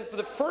in this. For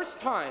the first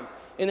time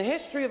in the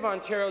history of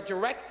Ontario,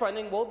 direct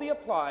funding will be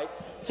applied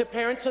to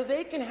parents so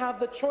they can have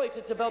the choice.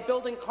 It's about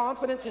building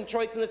confidence and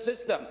choice in the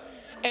system.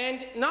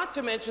 And not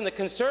to mention the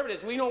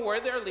Conservatives, we know where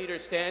their leader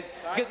stands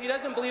because he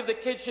doesn't believe the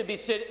kids should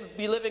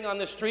be living on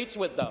the streets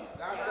with them.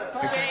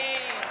 The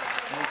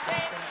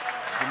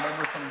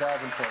member from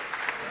Davenport.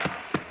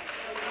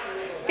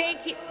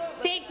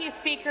 Thank you,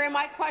 Speaker. And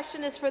my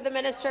question is for the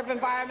Minister of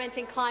Environment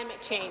and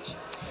Climate Change.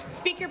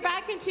 Speaker,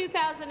 back in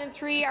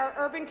 2003, our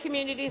urban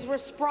communities were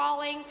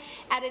sprawling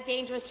at a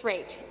dangerous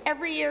rate.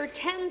 Every year,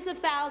 tens of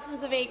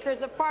thousands of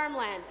acres of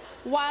farmland,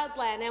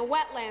 wildland and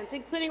wetlands,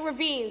 including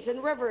ravines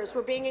and rivers,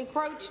 were being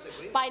encroached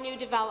by new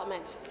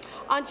development.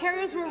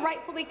 Ontarians were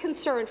rightfully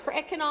concerned for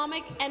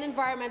economic and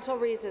environmental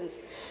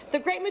reasons. The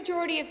great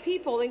majority of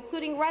people,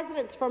 including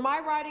residents from my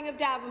riding of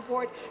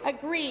Davenport,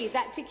 agree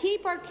that to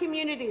keep our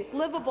communities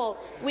livable,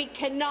 we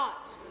cannot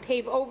not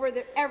pave over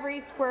every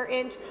square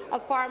inch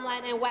of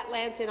farmland and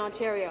wetlands in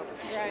Ontario.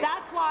 Right.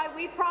 That's why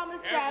we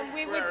promised them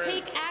we would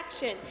take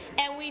action,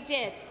 and we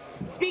did.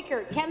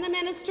 Speaker, can the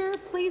minister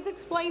please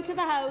explain to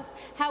the House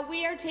how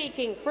we are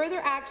taking further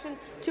action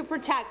to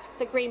protect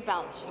the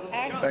Greenbelt?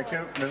 Thank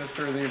you.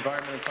 Minister of the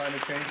Environment and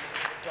Climate Change.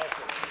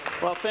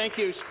 Well, thank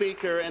you,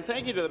 Speaker, and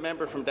thank you to the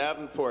member from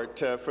Davenport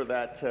for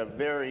that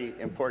very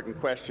important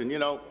question. You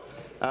know,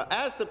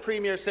 as the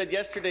Premier said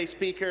yesterday,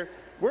 Speaker,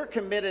 we're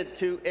committed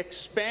to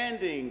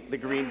expanding the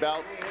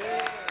Greenbelt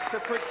to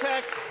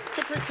protect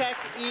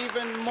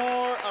even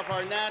more of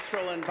our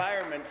natural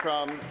environment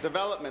from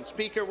development.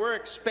 Speaker, we're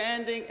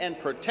expanding and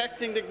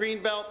protecting the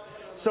Greenbelt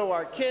so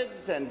our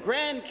kids and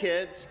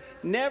grandkids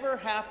never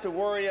have to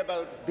worry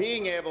about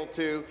being able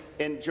to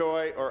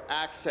enjoy or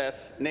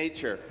access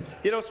nature.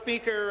 You know,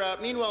 Speaker,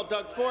 meanwhile,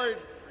 Doug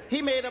Ford,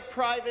 he made a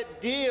private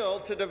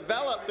deal to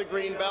develop the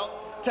Greenbelt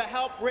to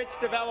help rich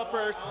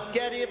developers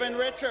get even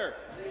richer.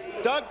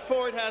 Doug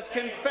Ford has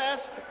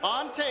confessed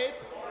on tape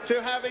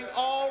to having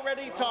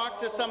already talked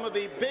to some of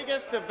the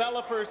biggest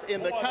developers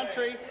in the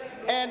country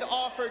and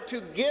offered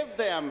to give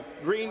them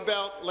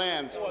Greenbelt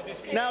lands.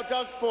 Now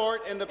Doug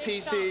Ford and the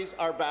PCs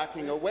are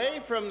backing away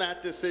from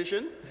that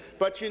decision,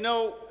 but you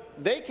know,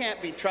 they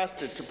can't be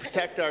trusted to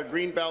protect our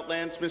Greenbelt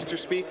lands, Mr.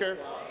 Speaker.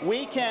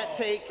 We can't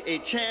take a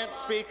chance,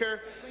 Speaker.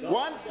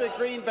 Once the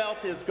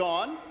Greenbelt is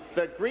gone,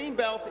 the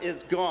Greenbelt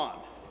is gone.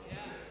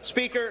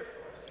 Speaker,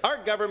 our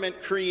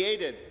government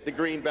created the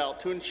Greenbelt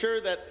to ensure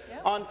that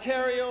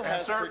Ontario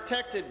has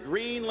protected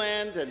green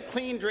land and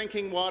clean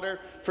drinking water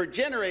for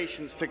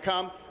generations to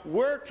come.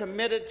 We're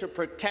committed to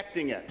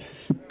protecting it.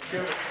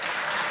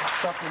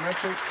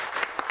 Supplementary.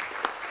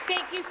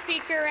 Thank you,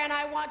 Speaker, and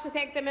I want to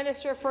thank the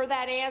minister for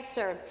that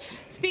answer.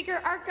 Speaker,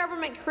 our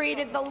government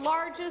created the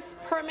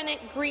largest permanent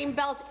green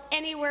belt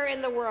anywhere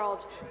in the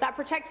world that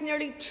protects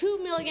nearly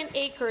 2 million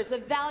acres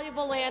of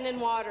valuable land and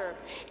water.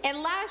 And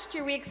last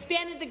year, we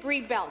expanded the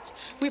green belt.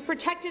 We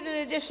protected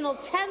an additional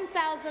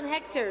 10,000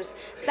 hectares.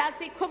 That's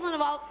the equivalent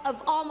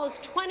of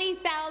almost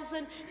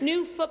 20,000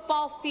 new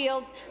football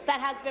fields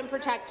that has been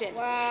protected.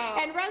 Wow.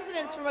 And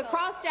residents from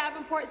across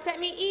Davenport sent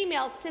me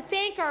emails to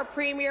thank our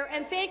Premier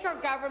and thank our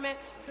government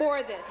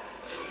for this.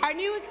 Our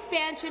new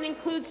expansion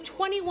includes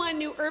 21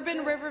 new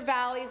urban river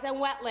valleys and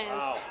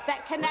wetlands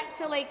that connect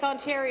to Lake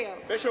Ontario.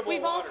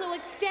 We've also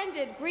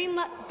extended green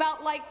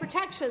belt-like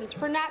protections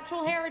for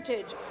natural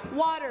heritage,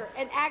 water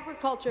and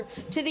agriculture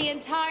to the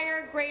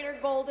entire Greater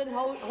Golden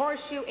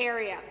Horseshoe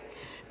area.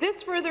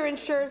 This further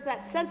ensures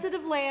that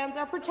sensitive lands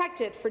are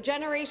protected for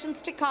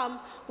generations to come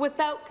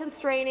without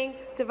constraining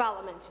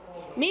development.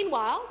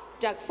 Meanwhile,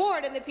 Doug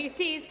Ford and the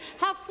PCs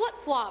have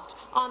flip-flopped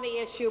on the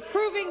issue,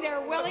 proving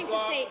they're willing to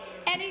say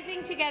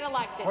anything to get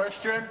elected.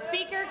 Question.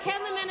 Speaker,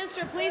 can the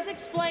minister please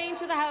explain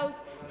to the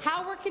House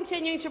how we're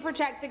continuing to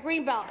protect the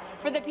Greenbelt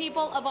for the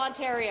people of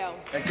Ontario?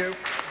 Thank you.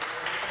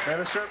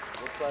 Minister.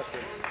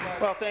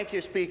 Well, thank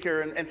you,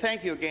 Speaker, and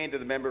thank you again to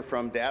the member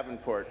from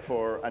Davenport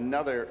for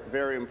another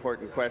very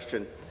important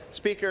question.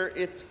 Speaker,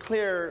 it's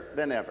clearer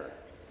than ever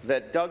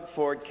that Doug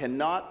Ford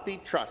cannot be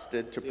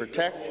trusted to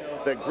protect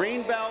the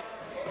Greenbelt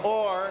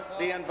or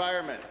the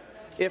environment.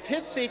 If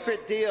his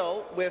secret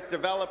deal with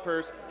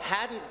developers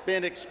hadn't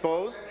been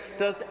exposed,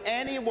 does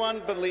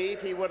anyone believe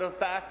he would have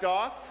backed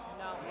off?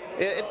 No.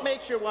 It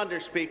makes you wonder,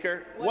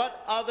 Speaker,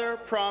 what other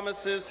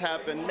promises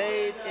have been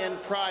made in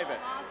private?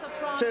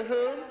 To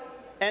whom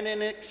and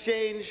in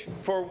exchange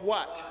for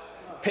what?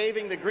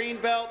 Paving the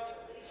Greenbelt,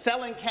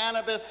 selling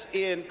cannabis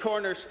in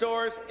corner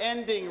stores,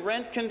 ending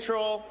rent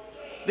control.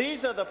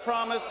 These are the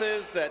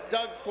promises that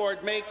Doug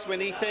Ford makes when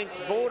he thinks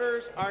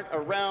voters aren't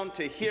around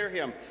to hear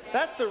him.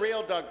 That's the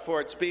real Doug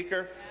Ford,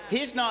 Speaker.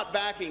 He's not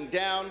backing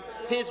down,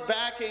 he's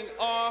backing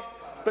off.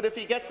 But if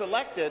he gets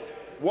elected,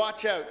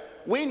 watch out.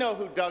 We know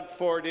who Doug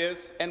Ford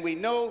is, and we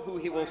know who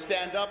he will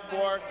stand up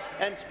for.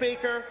 And,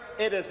 Speaker,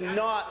 it is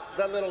not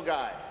the little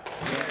guy.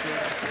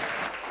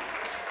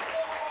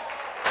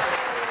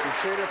 Be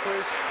seated,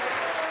 please.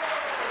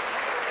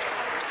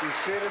 Be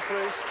seated,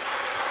 please.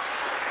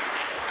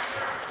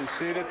 Be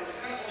seated.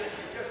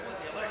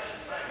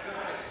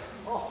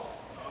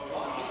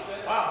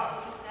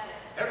 Wow.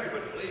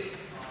 Everybody leave.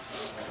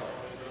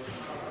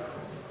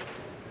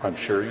 I'm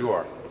sure you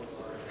are.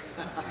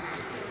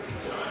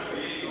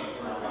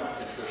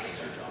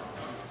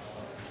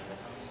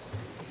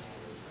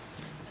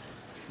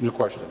 New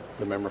question.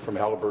 The member from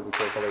Haliburton,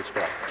 Quaker Lakes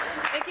Bell.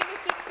 Thank you,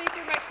 Mr.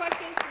 Speaker. My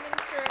question is to the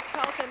Minister of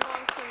Health and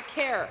Long-Term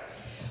Care.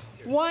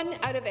 1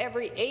 out of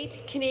every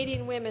 8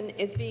 Canadian women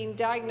is being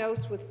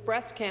diagnosed with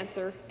breast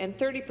cancer, and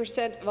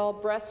 30% of all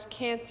breast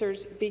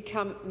cancers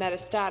become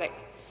metastatic.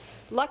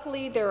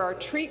 Luckily, there are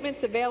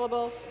treatments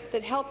available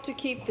that help to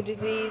keep the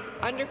disease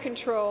under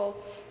control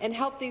and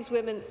help these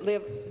women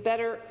live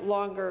better,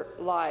 longer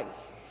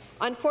lives.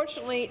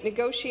 Unfortunately,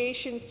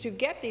 negotiations to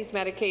get these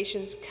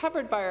medications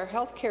covered by our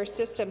healthcare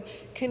system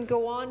can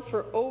go on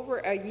for over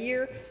a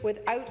year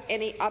without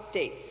any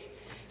updates.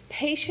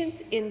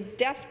 Patients in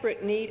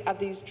desperate need of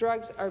these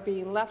drugs are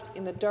being left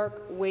in the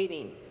dark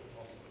waiting.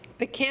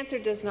 But cancer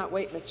does not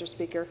wait, Mr.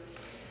 Speaker.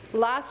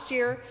 Last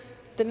year,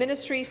 the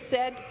ministry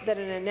said that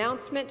an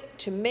announcement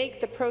to make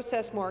the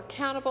process more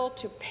accountable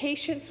to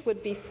patients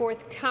would be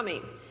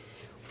forthcoming.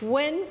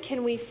 When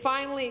can we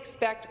finally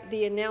expect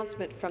the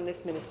announcement from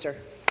this minister?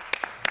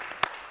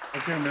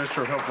 Thank you,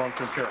 Minister of Health,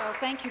 Long-Term Care. Well,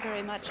 thank you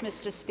very much,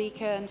 Mr.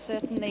 Speaker, and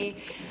certainly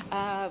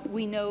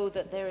we know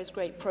that there is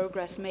great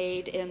progress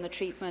made in the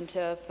treatment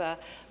of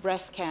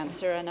breast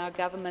cancer, and our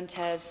government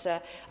has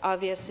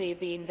obviously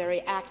been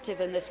very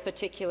active in this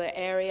particular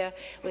area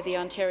with the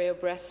Ontario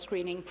Breast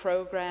Screening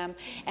Program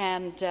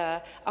and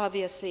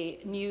obviously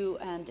new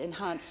and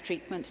enhanced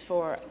treatments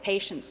for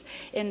patients.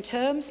 In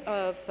terms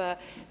of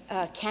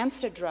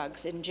cancer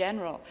drugs in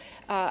general,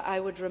 I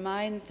would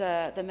remind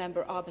the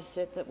member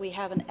opposite that we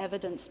have an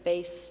evidence-based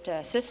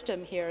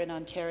system here in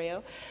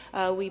Ontario.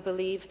 We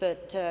believe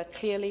that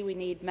clearly we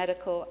need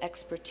medical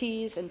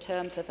expertise in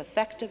terms of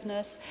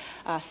effectiveness,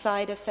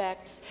 side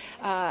effects,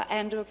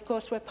 and of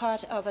course we're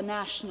part of a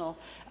national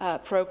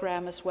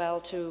program as well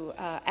to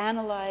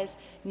analyze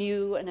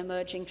new and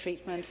emerging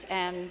treatments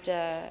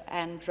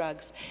and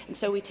drugs. And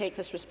so we take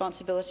this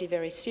responsibility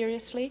very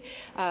seriously.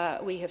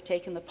 We have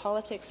taken the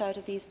politics out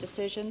of these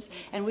decisions,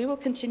 and we will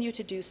continue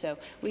to do so.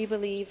 We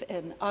believe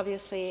in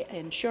obviously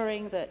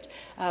ensuring that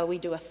we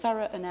do a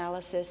thorough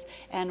analysis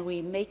and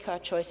we make our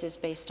choices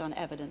based on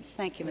evidence.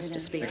 Thank you,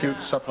 Mr. Speaker. Thank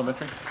you.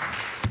 Supplementary.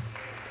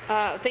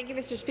 Thank you,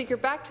 Mr. Speaker.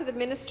 Back to the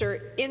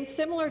minister. In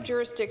similar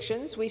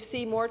jurisdictions, we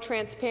see more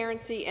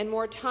transparency and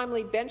more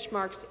timely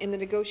benchmarks in the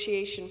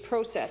negotiation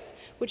process,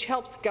 which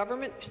helps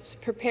government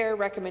prepare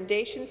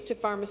recommendations to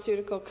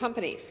pharmaceutical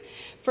companies.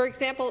 For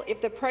example, if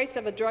the price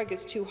of a drug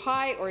is too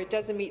high or it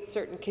doesn't meet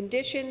certain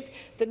conditions,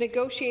 the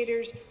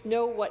negotiators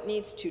know what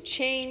needs to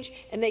change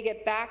and they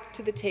get back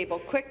to the table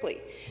quickly.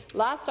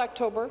 Last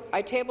October,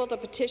 I tabled a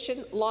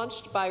petition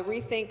launched by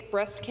Rethink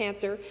Breast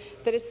Cancer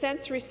that has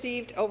since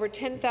received over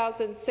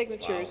 10,000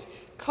 signatures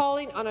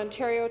calling on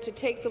Ontario to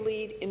take the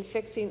lead in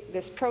fixing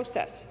this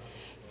process.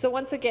 So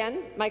once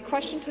again, my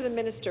question to the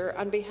minister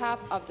on behalf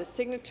of the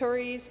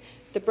signatories,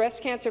 the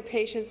breast cancer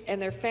patients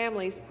and their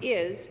families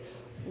is,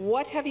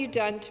 what have you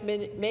done to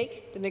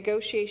make the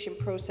negotiation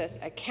process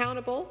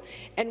accountable,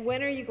 and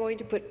when are you going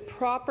to put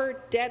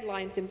proper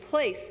deadlines in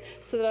place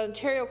so that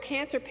Ontario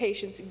cancer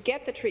patients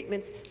get the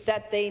treatments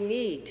that they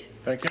need?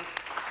 Thank you.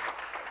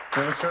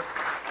 Minister.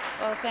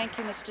 Well, thank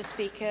you, Mr.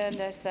 Speaker,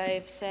 and as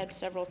I've said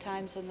several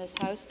times in this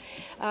House,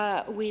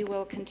 we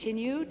will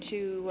continue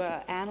to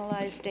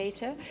analyze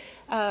data.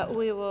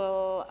 We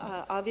will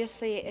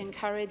obviously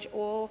encourage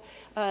all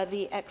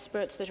the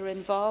experts that are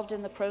involved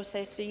in the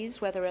processes,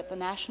 whether at the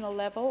national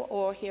level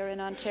or here in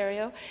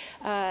Ontario,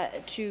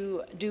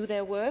 to do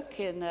their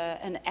work in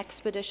an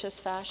expeditious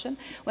fashion.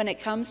 When it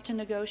comes to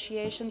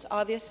negotiations,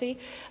 obviously,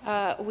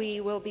 we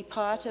will be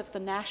part of the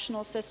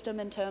national system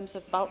in terms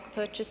of bulk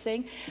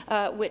purchasing,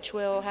 which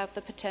will have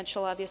the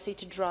potential, obviously,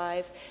 to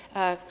drive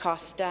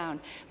costs down.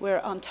 We're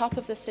on top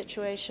of the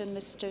situation,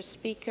 Mr.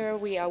 Speaker.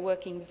 We are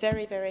working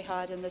very, very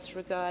hard in this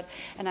regard,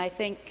 and I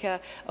think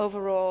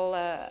overall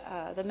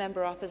the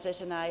member opposite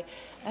and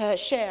I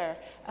share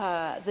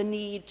the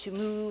need to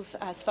move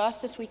as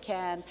fast as we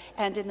can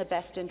and in the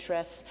best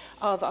interests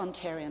of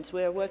Ontarians.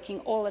 We're working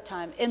all the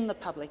time in the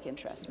public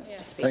interest,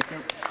 Mr. Speaker.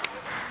 Thank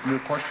you. New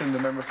question, the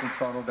member from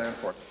Toronto,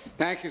 Danforth.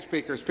 Thank you,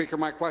 Speaker. Speaker,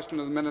 my question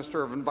to the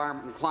Minister of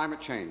Environment and Climate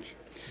Change.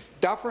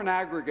 Dufferin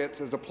Aggregates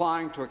is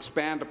applying to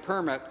expand a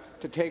permit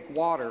to take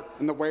water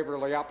in the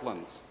Waverley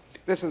Uplands.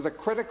 This is a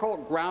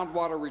critical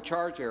groundwater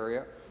recharge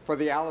area for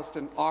the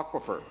Alliston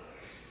Aquifer.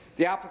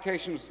 The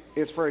application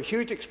is for a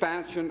huge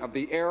expansion of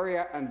the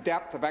area and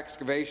depth of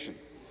excavation.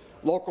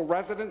 Local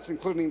residents,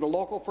 including the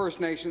local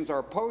First Nations, are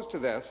opposed to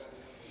this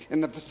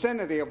in the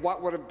vicinity of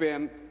what would have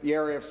been the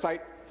area of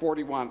Site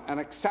 41, an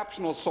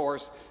exceptional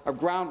source of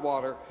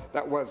groundwater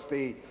that was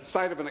the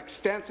site of an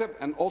extensive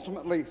and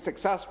ultimately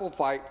successful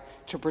fight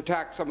to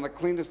protect some of the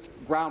cleanest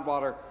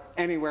groundwater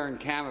anywhere in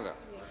Canada.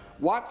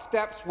 What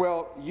steps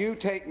will you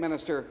take,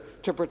 Minister,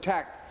 to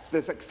protect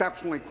this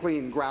exceptionally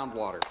clean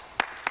groundwater?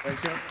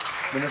 Thank you.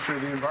 Minister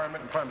of the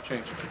Environment and Climate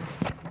Change.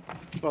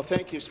 Well,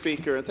 thank you,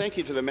 Speaker, and thank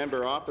you to the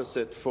member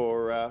opposite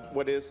for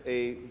what is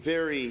a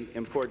very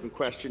important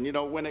question. You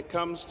know, when it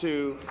comes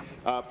to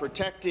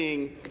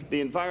protecting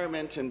the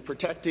environment and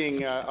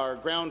protecting our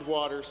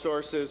groundwater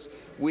sources,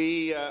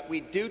 we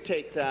do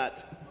take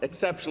that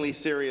exceptionally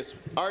serious.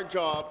 Our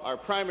job, our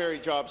primary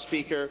job,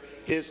 Speaker,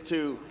 is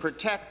to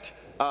protect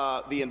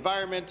the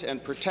environment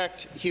and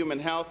protect human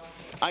health.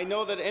 I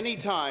know that any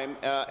time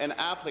an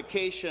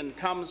application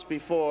comes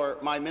before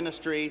my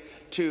ministry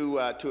to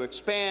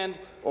expand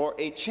or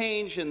a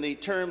change in the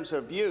terms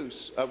of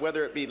use,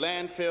 whether it be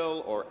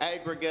landfill or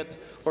aggregates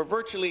or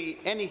virtually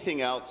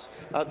anything else,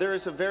 there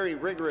is a very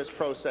rigorous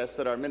process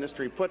that our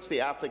ministry puts the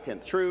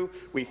applicant through.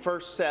 We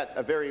first set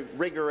a very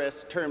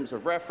rigorous terms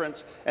of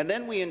reference, and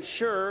then we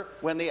ensure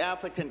when the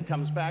applicant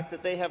comes back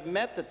that they have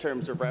met the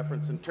terms of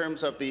reference in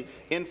terms of the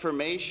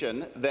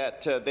information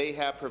that they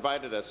have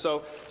provided us.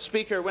 So,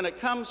 Speaker, when it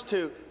comes comes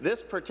to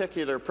this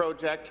particular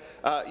project,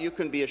 you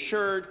can be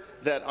assured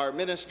that our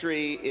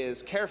ministry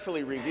is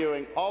carefully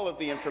reviewing all of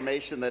the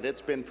information that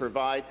it's been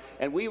provided,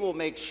 and we will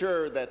make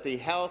sure that the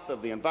health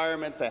of the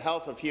environment, the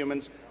health of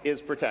humans,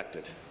 is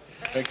protected.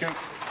 Thank you.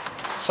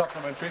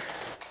 Supplementary.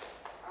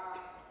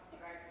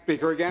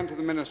 Speaker, again to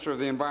the Minister of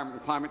the Environment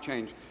and Climate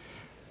Change.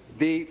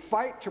 The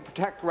fight to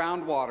protect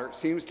groundwater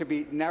seems to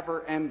be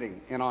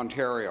never-ending in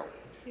Ontario.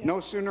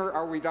 No sooner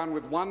are we done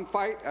with one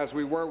fight, as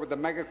we were with the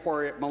mega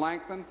quarry at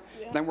Melancthon,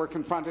 than we're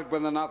confronted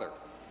with another.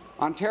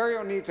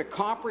 Ontario needs a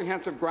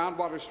comprehensive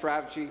groundwater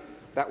strategy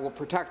that will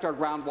protect our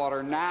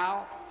groundwater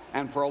now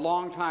and for a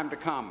long time to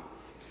come.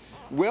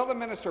 Will the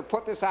minister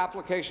put this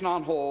application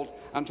on hold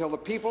until the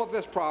people of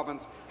this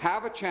province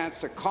have a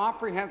chance to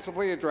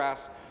comprehensively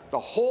address the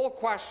whole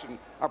question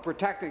of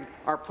protecting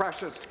our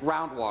precious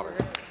groundwater?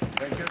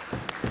 Thank you.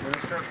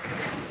 Minister.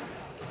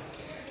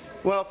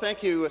 Well,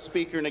 thank you,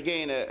 Speaker. And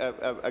again,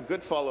 a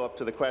good follow-up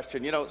to the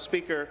question. You know,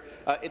 Speaker,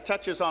 it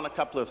touches on a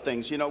couple of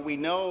things. You know, we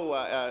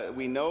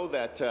know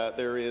that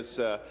there is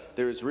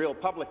real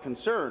public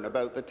concern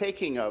about the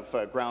taking of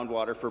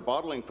groundwater for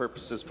bottling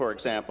purposes, for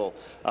example.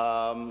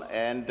 With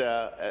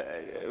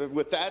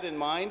that in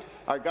mind,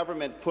 our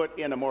government put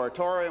in a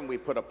moratorium. We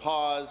put a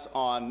pause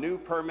on new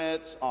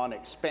permits, on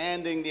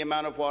expanding the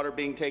amount of water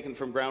being taken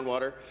from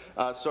groundwater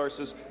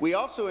sources. We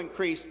also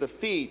increased the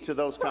fee to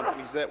those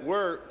companies that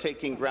were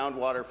taking groundwater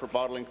for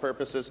bottling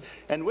purposes.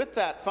 And with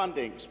that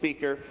funding,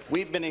 Speaker,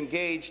 we've been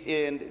engaged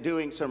in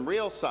doing some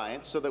real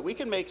science so that we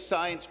can make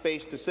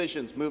science-based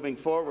decisions moving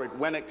forward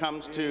when it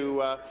comes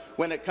to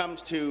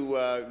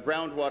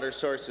groundwater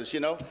sources.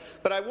 You know,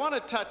 but I want to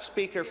touch,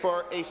 Speaker,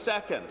 for a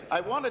second. I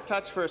want to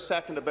touch for a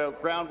second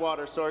about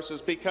groundwater sources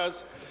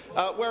because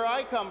where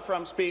I come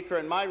from, Speaker,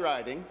 in my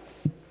riding,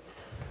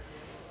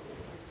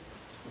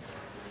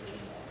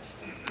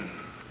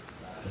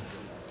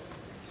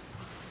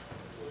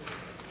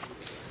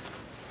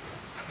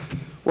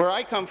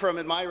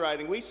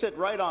 we sit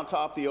right on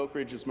top of the Oak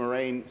Ridges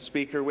Moraine,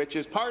 Speaker, which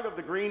is part of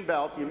the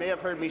Greenbelt. You may have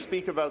heard me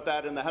speak about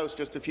that in the House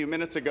just a few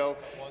minutes ago.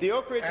 The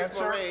Oak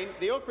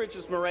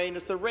Ridges Moraine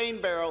is the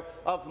rain barrel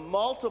of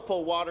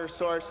multiple water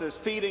sources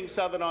feeding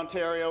southern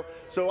Ontario.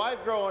 So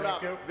I've grown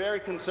up very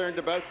concerned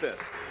about this.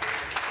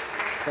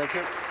 Thank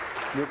you.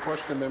 New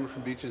question, member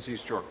from Beaches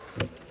East York.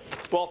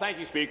 Well, thank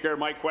you, Speaker.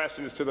 My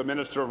question is to the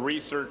Minister of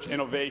Research,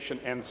 Innovation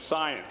and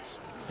Science.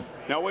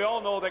 Now, we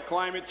all know that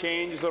climate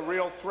change is a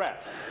real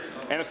threat,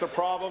 and it's a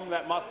problem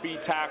that must be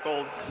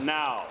tackled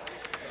now.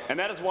 And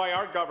that is why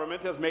our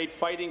government has made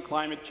fighting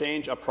climate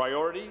change a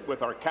priority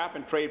with our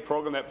cap-and-trade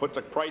program that puts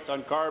a price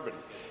on carbon.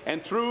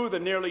 And through the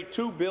nearly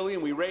 $2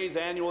 billion we raise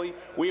annually,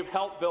 we have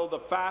helped build the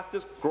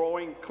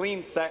fastest-growing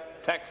clean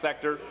tech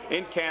sector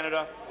in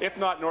Canada, if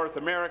not North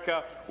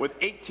America, with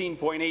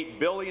 $18.8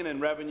 billion in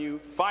revenue,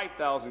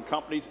 5,000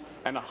 companies,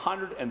 and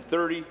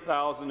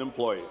 130,000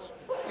 employees.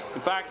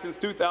 In fact, since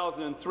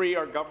 2003,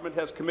 our government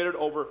has committed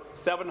over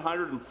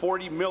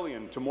 $740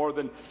 million to more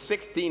than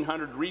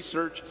 1,600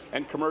 research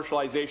and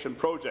commercialization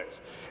projects.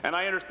 And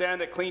I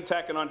understand that clean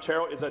tech in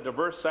Ontario is a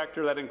diverse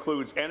sector that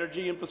includes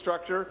energy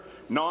infrastructure,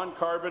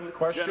 non-carbon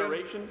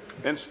generation,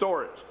 and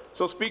storage.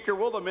 So, Speaker,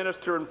 will the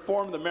minister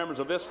inform the members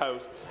of this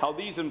House how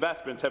these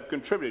investments have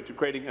contributed to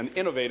creating an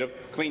innovative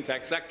clean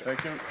tech sector?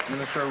 Thank you.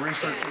 Minister of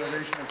Research,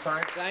 Innovation and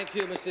Science. Thank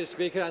you, Mr.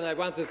 Speaker, and I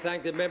want to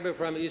thank the member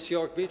from East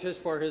York Beaches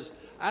for his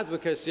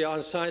advocacy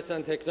on science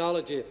and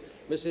technology.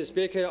 Mr.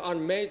 Speaker,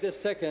 on May the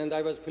 2nd,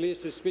 I was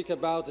pleased to speak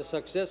about the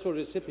successful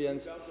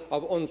recipients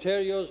of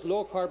Ontario's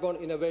Low Carbon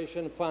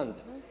Innovation Fund.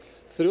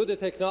 Through the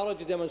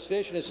technology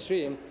demonstration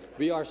stream,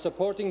 we are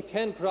supporting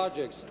 10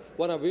 projects,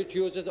 one of which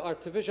uses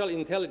artificial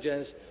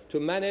intelligence to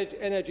manage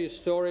energy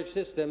storage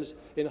systems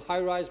in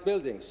high-rise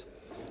buildings.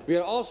 We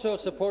are also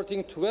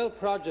supporting 12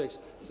 projects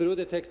through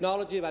the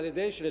technology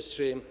validation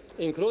stream,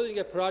 including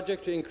a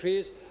project to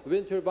increase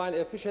wind turbine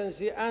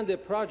efficiency and a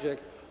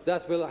project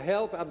that will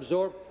help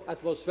absorb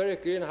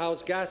atmospheric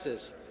greenhouse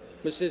gases.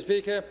 Mr.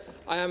 Speaker,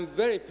 I am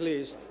very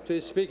pleased to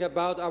speak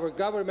about our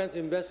government's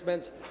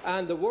investments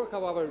and the work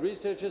of our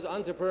researchers,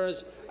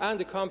 entrepreneurs and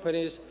the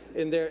companies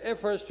in their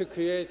efforts to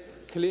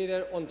create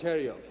cleaner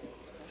Ontario.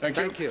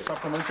 Thank you.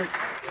 Supplementary.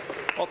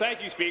 Well,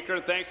 thank you, Speaker,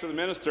 and thanks to the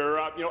minister.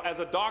 As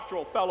a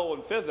doctoral fellow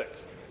in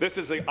physics, this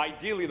is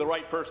ideally the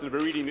right person to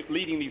be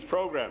leading these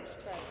programs.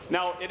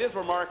 Now, it is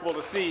remarkable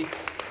to see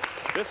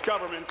this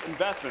government's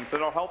investments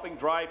that are helping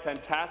drive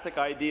fantastic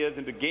ideas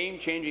into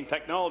game-changing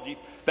technologies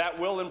that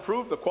will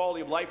improve the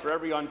quality of life for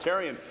every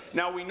Ontarian.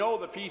 Now, we know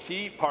the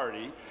PCE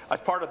party,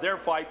 as part of their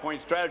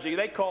 5-point strategy,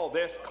 they call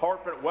this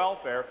corporate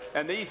welfare,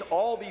 and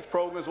all these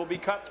programs will be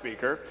cut,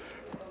 Speaker.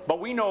 But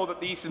we know that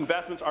these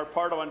investments are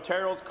part of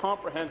Ontario's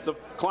comprehensive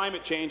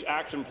climate change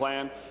action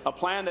plan, a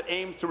plan that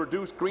aims to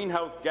reduce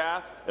greenhouse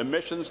gas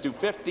emissions to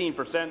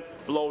 15%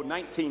 below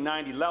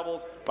 1990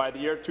 levels by the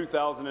year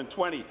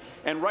 2020.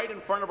 And right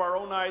in front of our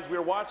own eyes, we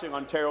are watching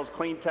Ontario's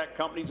clean tech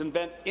companies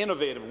invent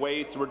innovative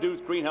ways to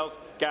reduce greenhouse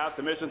gas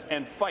emissions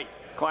and fight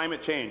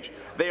climate change.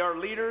 They are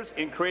leaders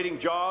in creating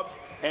jobs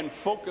and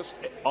focused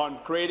on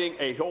creating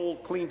a whole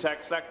clean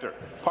tech sector,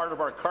 part of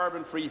our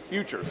carbon-free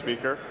future,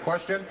 Speaker.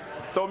 Question.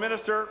 So,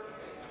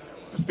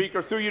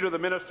 Speaker, through you to the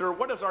Minister,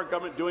 what is our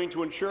government doing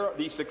to ensure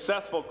these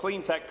successful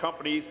clean tech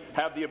companies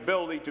have the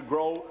ability to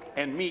grow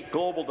and meet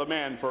global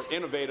demand for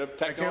innovative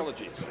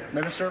technologies?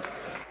 Minister.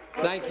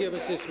 Thank you,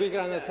 Mr. Speaker,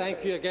 and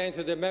thank you again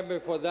to the member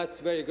for that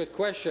very good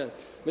question.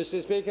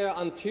 Mr. Speaker,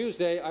 on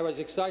Tuesday, I was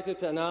excited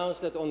to announce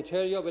that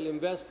Ontario will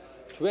invest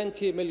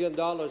 $20 million in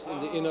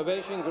the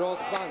Innovation Growth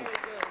Fund,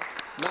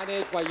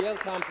 managed by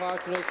Yaletown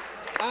Partners,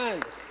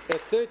 and a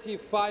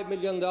 $35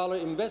 million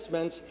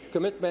investment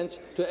commitment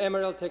to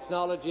Emerald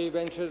Technology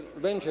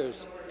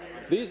Ventures.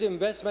 These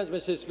investments,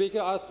 Mr.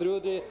 Speaker, are through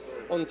the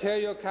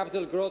Ontario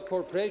Capital Growth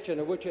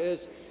Corporation, which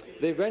is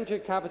the venture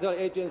capital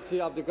agency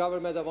of the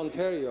Government of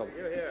Ontario.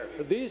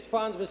 These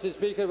funds, Mr.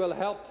 Speaker, will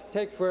help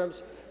tech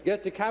firms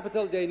get the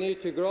capital they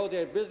need to grow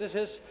their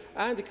businesses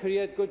and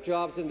create good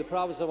jobs in the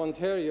province of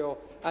Ontario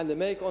and to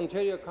make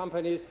Ontario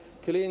companies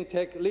clean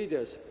tech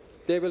leaders.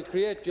 They will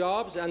create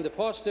jobs and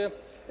foster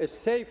a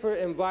safer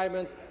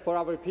environment for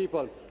our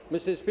people.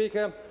 Mr.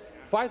 Speaker,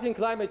 fighting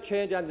climate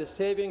change and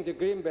saving the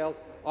Greenbelt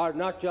are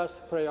not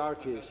just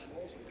priorities.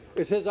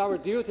 It is our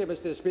duty,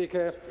 Mr.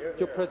 Speaker,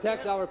 to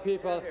protect our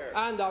people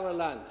and our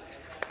land.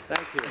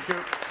 Thank you. Thank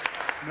you.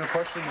 No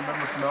question, the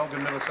member from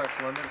Elgin, Middlesex,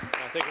 London.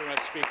 Thank you very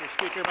much, Speaker.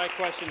 Speaker, my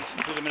question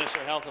is to the Minister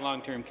of Health and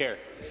Long-Term Care.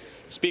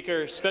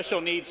 Speaker, special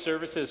needs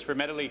services for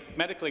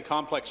medically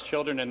complex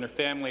children and their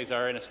families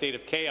are in a state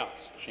of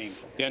chaos.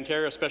 Shameful. The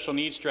Ontario Special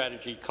Needs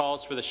Strategy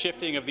calls for the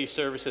shifting of these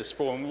services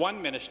from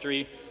one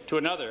ministry to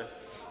another,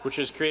 which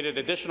has created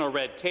additional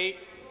red tape,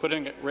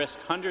 putting at risk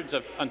hundreds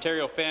of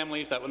Ontario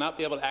families that will not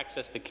be able to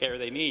access the care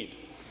they need.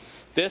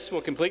 This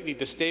will completely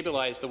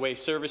destabilize the way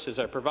services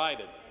are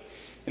provided.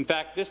 In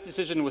fact, this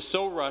decision was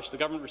so rushed, the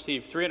government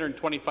received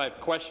 325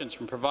 questions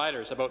from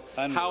providers about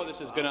how this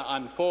is going to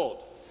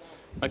unfold.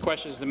 My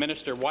question is to the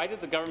Minister, why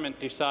did the government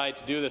decide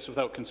to do this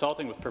without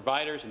consulting with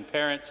providers and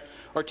parents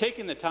or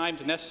taking the time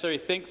to necessarily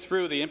think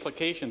through the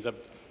implications of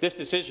this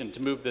decision to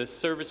move the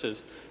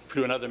services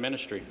to another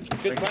ministry?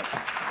 Good question.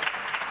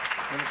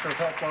 Minister of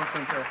Health,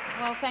 Long-Term Care.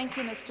 Well, thank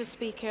you, Mr.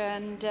 Speaker,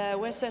 and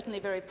we're certainly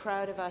very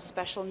proud of our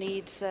special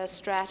needs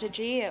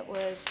strategy. It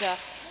was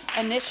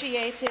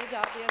initiated,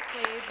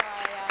 obviously,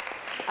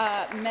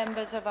 by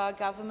members of our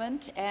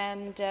government,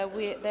 and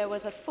there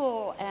was a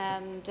full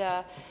and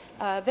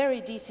very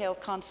detailed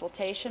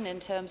consultation in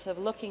terms of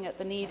looking at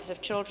the needs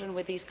of children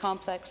with these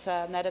complex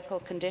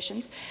medical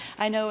conditions.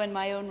 I know in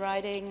my own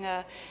riding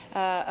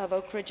of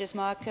Oak Ridges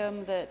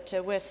Markham that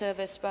we're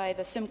serviced by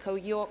the Simcoe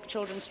York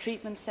Children's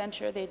Treatment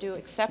Centre. They do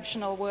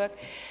exceptional work,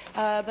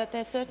 but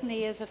there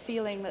certainly is a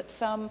feeling that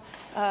some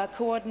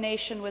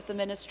coordination with the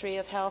Ministry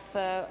of Health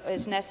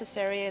is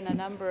necessary in a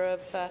number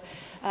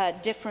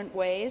of different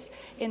ways.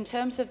 In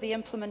terms of the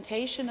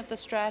implementation of the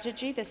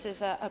strategy, this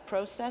is a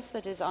process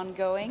that is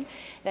ongoing.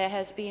 There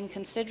has been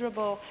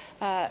considerable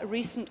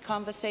recent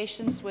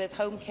conversations with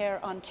Home Care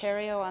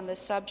Ontario on this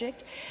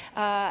subject,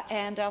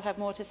 and I'll have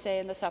more to say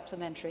in the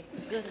supplementary.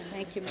 Good.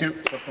 Thank you, Mr.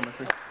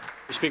 Speaker.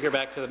 Speaker,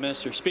 back to the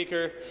Minister.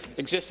 Speaker,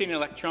 existing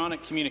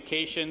electronic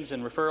communications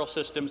and referral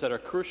systems that are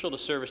crucial to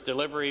service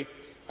delivery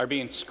are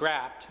being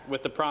scrapped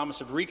with the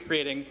promise of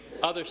recreating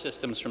other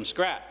systems from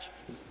scratch.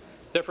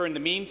 Therefore, in the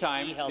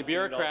meantime, the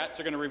bureaucrats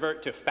are going to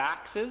revert to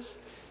faxes,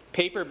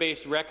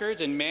 paper-based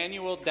records, and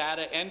manual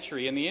data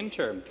entry in the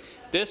interim.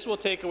 This will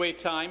take away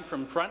time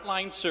from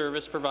frontline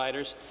service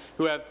providers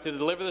who have to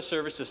deliver the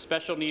service to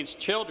special needs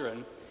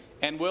children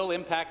and will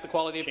impact the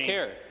quality of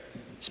care.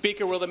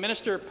 Speaker, will the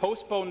minister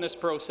postpone this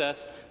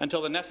process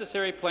until the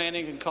necessary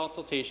planning and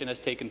consultation has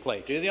taken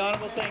place? Do the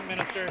honourable thing,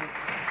 Minister.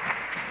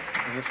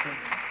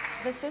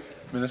 Minister.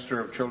 Minister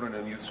of Children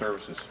and Youth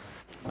Services.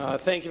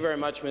 Thank you very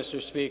much,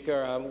 Mr.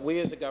 Speaker. We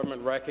as a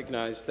government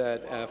recognize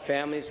that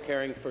families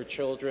caring for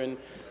children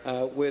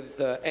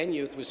and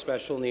youth with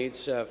special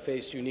needs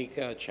face unique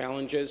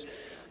challenges.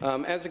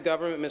 As a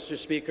government, Mr.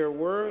 Speaker,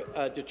 we're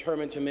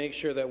determined to make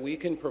sure that we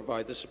can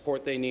provide the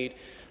support they need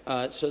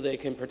so they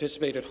can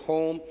participate at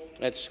home,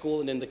 at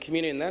school, and in the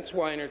community. And that's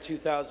why in our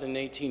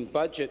 2018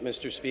 budget,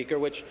 Mr. Speaker,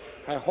 which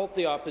I hope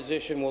the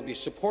opposition will be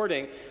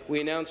supporting, we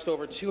announced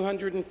over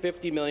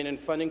 $250 million in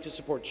funding to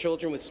support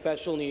children with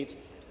special needs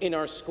in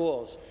our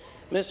schools.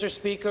 Mr.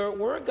 Speaker,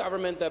 we're a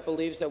government that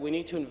believes that we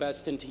need to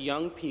invest into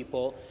young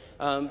people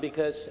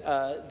because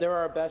they're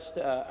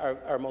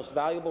our most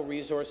valuable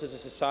resource as a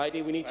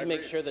society. We need to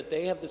make sure that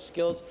they have the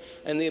skills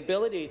and the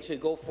ability to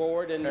go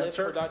forward and live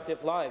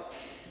productive lives.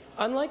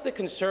 Unlike the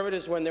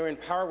Conservatives when they're in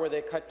power, where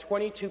they cut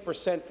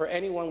 22% for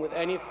anyone with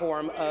any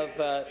form of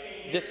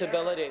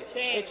disability,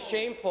 it's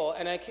shameful,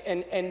 and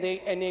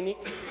they need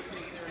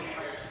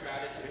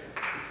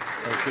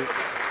Thank you.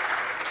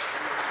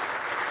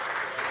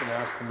 I'm going to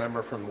ask the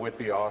member from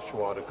Whitby,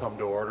 Oshawa to come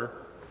to order.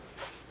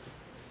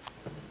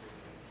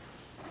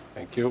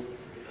 Thank you.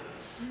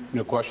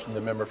 New question, the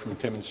member from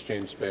Timmins,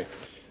 James Bay.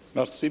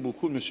 Thank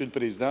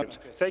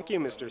you,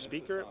 Mr.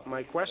 Speaker.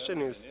 My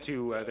question is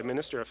to the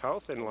Minister of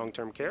Health and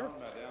Long-Term Care.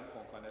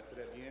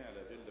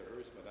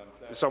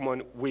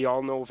 Someone we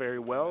all know very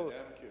well,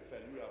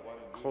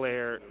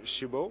 Claire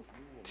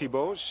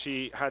Thibault.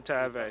 She had to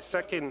have a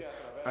second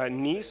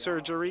knee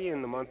surgery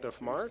in the month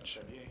of March.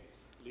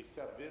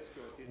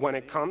 When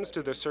it comes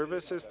to the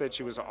services that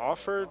she was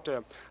offered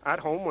at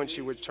home when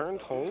she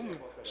returned home,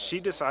 she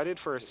decided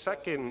for a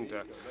second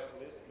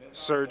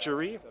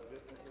surgery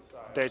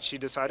that she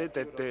decided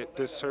that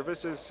the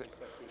services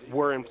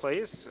were in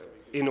place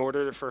in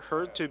order for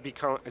her to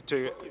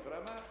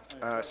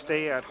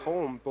stay at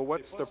home. But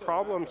what's the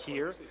problem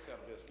here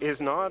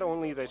is not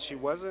only that she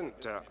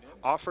wasn't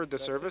offered the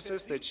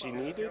services that she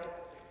needed.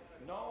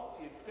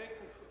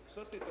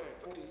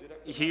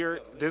 Here,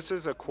 this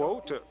is a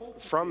quote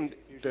from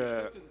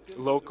the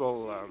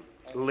local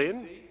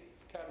LHIN.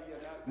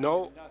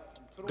 No,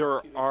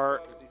 there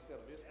are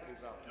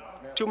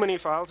too many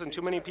files and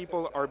too many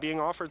people are being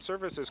offered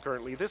services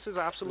currently. This is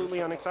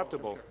absolutely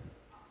unacceptable.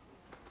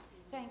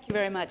 Thank you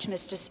very much,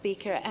 Mr.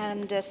 Speaker.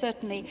 And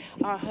certainly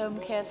our home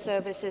care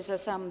services are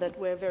some that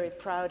we're very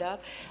proud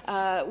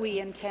of. We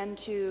intend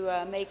to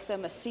make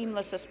them as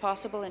seamless as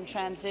possible in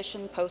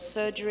transition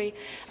post-surgery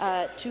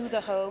to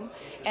the home.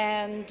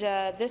 And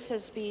this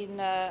has been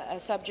a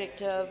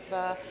subject of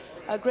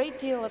a great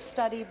deal of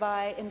study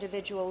by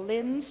individual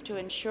LHINs to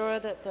ensure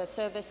that the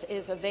service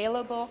is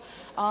available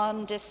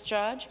on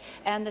discharge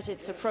and that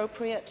it's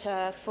appropriate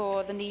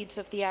for the needs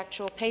of the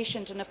actual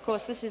patient. And of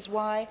course, this is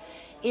why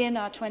in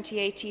our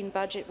 2018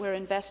 budget, we're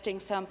investing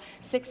some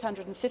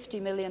 $650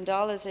 million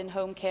in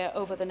home care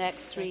over the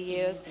next 3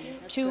 years,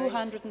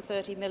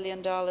 $230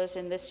 million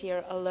in this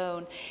year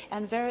alone.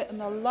 And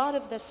a lot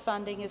of this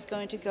funding is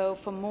going to go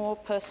for more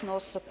personal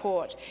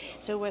support.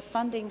 So we're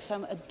funding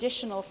some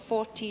additional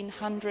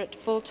 1,400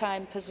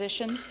 full-time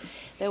positions.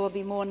 There will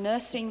be more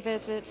nursing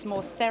visits,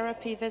 more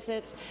therapy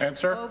visits.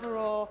 Answer.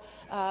 Overall,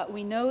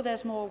 we know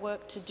there's more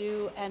work to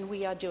do, and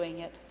we are doing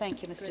it.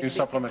 Thank you, Mr. Speaker.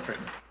 Supplementary.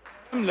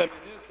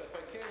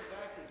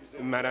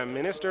 Madam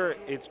Minister,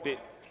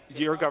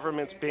 your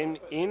government's been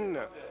in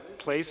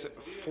place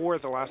for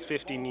the last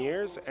 15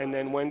 years, and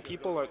then when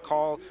people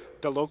call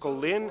the local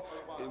LHIN,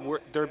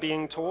 they're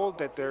being told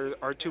that there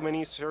are too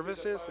many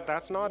services.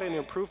 That's not an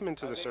improvement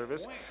to the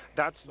service.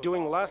 That's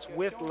doing less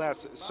with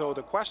less. So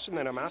the question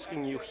that I'm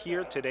asking you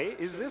here today,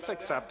 is this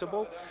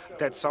acceptable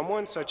that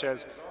someone such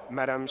as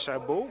Madame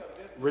Chabot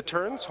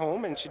returns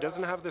home and she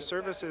doesn't have the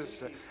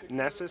services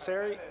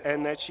necessary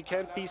and that she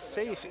can't be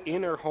safe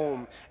in her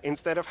home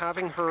instead of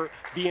having her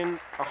be in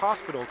a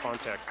hospital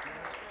context?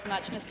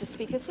 Much, Mr.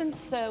 Speaker.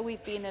 Since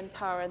we've been in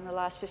power in the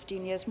last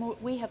 15 years,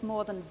 we have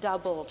more than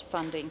doubled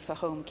funding for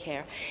home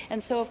care.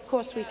 And so, of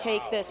course, we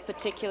take this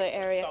particular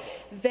area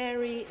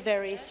very,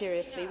 very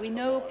seriously. We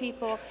know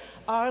people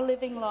are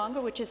living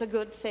longer, which is a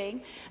good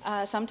thing,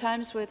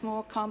 sometimes with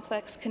more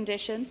complex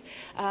conditions.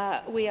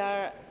 We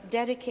are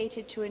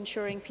dedicated to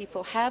ensuring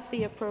people have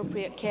the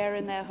appropriate care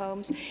in their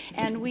homes,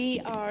 and we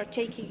are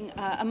taking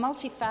a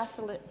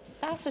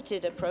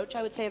multifaceted approach,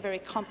 I would say a very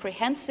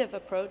comprehensive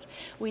approach.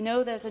 We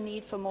know there's a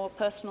need for more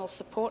personal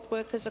support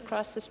workers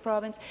across this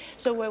province,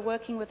 so we're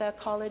working with our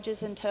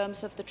colleges in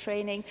terms of the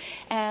training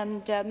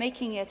and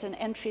making it an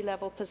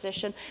entry-level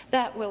position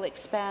that will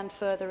expand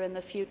further in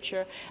the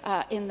future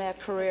in their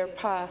career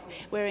path.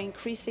 We're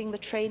increasing the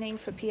training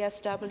for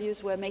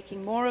PSWs. We're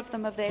making more of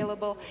them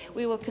available.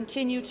 We will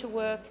continue to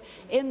work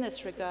in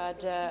this regard,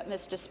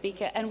 Mr.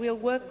 Speaker, and we'll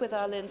work with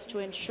our LHINs to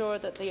ensure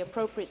that the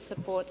appropriate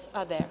supports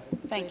are there.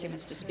 Thank you,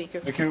 Mr. Speaker.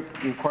 Thank you.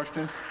 Your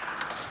question?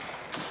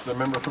 The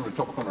member from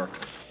Etobicoke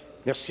North.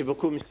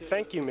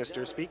 Thank you,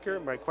 Mr. Speaker.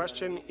 My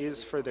question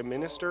is for the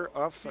Minister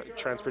of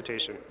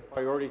Transportation.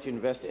 Priority to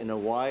invest in a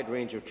wide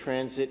range of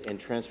transit and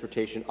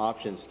transportation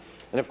options.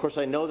 And of course,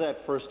 I know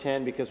that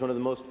firsthand because one of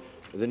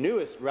the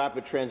newest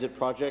rapid transit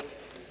project,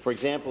 for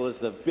example, is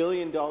the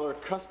billion-dollar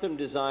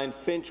custom-designed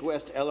Finch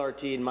West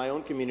LRT in my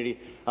own community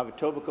of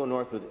Etobicoke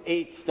North with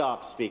 8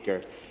 stops,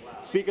 Speaker.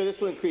 Speaker, this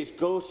will increase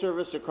GO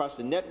service across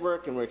the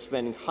network, and we're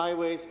expanding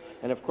highways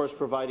and, of course,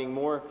 providing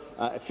more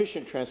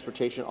efficient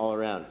transportation all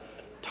around.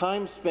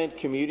 Time spent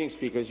commuting,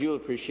 Speaker, as you'll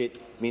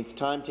appreciate, means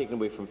time taken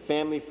away from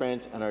family,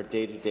 friends, and our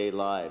day-to-day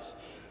lives.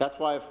 That's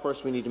why, of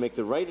course, we need to make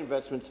the right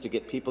investments to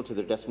get people to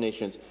their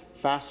destinations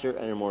faster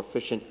and in a more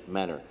efficient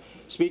manner.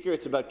 Speaker,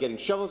 it's about getting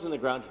shovels in the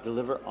ground to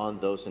deliver on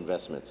those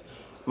investments.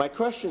 My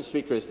question,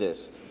 Speaker, is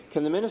this.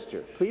 Can the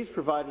minister please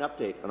provide an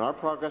update on our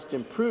progress to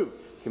improve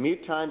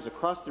commute times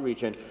across the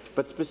region,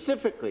 but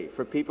specifically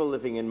for people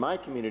living in my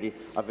community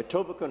of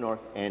Etobicoke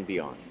North and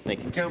beyond? Thank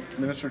you. Thank you.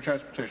 Minister of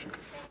Transportation.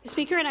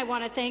 Speaker, and I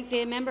want to thank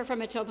the member from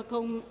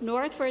Etobicoke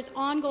North for his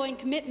ongoing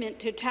commitment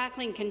to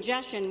tackling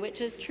congestion, which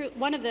is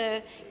one of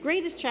the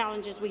greatest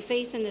challenges we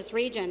face in this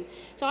region.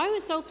 So I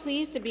was so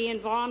pleased to be in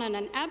Vaughan on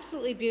an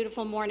absolutely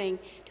beautiful morning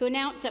to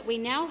announce that we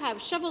now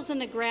have shovels in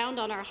the ground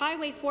on our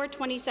Highway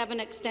 427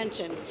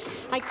 extension.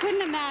 I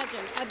couldn't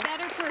imagine a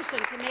better person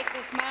to make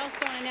this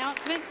milestone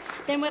announcement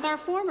than with our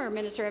former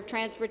Minister of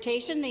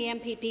Transportation, the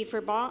MPP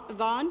for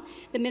Vaughan,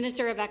 the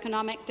Minister of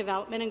Economic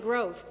Development and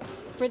Growth.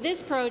 For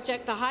this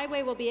project, the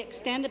highway will be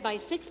extended by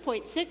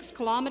 6.6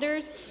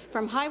 kilometres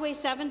from Highway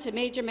 7 to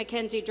Major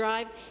Mackenzie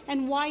Drive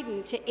and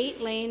widened to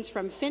 8 lanes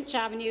from Finch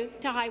Avenue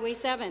to Highway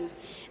 7.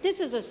 This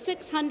is a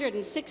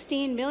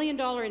 $616 million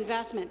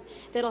investment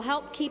that will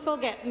help people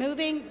get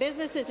moving.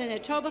 Businesses in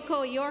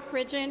Etobicoke, York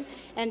Region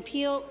and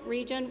Peel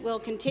Region will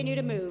continue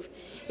to move.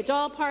 It's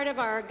all part of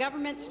our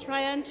government's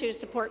plan to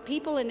support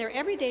people in their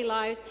everyday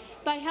lives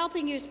by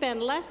helping you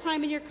spend less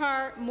time in your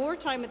car, more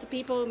time with the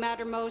people who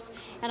matter most,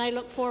 and I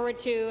look forward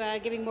to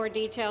giving more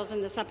details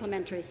in the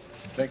supplementary.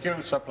 Thank you.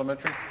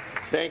 Supplementary.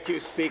 Thank you,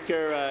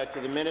 Speaker, to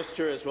the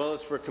Minister as well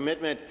as for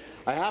commitment.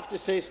 I have to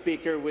say,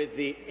 Speaker, with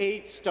the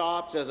 8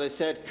 stops, as I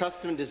said,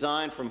 custom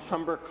designed from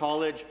Humber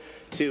College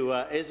to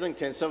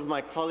Islington, some of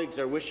my colleagues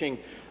are wishing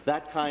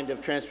that kind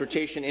of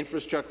transportation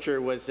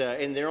infrastructure was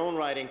in their own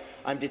writing.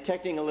 I'm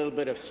detecting a little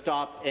bit of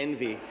stop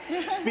envy.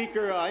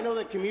 Speaker, I know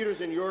that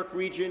commuters in York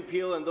Region,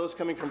 Peel, and those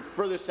coming from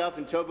further south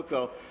in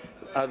Etobicoke,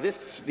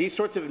 these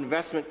sorts of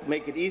investments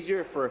make it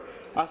easier for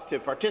us to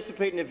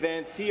participate in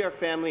events, see our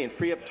family, and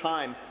free up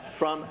time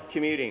from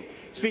commuting.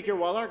 Speaker,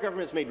 while our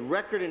government has made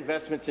record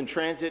investments in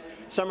transit,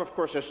 some, of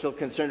course, are still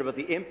concerned about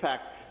the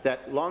impact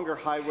that longer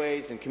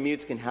highways and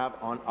commutes can have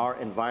on our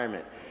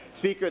environment.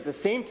 Speaker, at the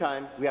same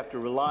time, we have to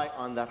rely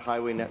on that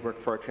highway network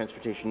for our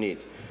transportation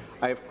needs.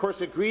 I, of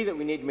course, agree that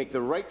we need to make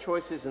the right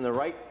choices in the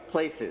right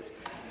places.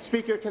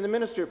 Speaker, can the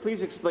minister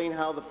please explain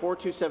how the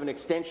 427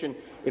 extension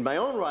in my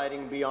own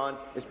riding and beyond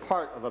is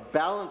part of a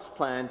balanced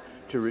plan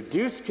to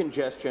reduce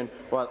congestion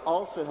while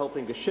also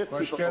helping to shift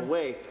people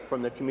away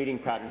from their commuting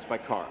patterns by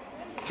car?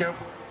 Thank you.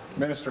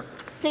 Minister.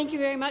 Thank you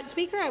very much,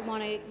 Speaker. I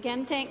want to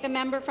again thank the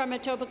member from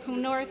Etobicoke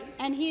North,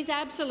 and he's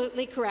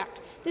absolutely correct.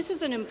 This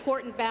is an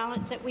important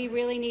balance that we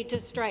really need to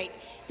strike.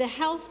 The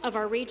health of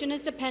our region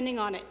is depending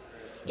on it.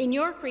 In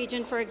York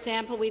Region, for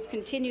example, we've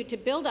continued to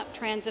build up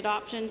transit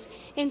options,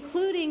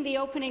 including the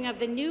opening of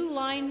the new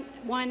Line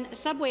 1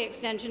 subway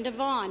extension to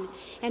Vaughan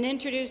and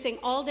introducing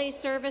all-day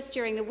service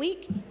during the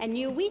week and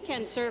new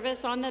weekend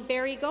service on the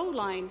Barrie Go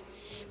line.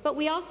 But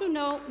we also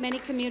know many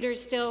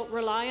commuters still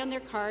rely on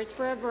their cars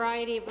for a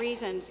variety of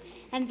reasons,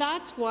 and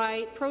that's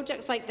why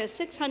projects like the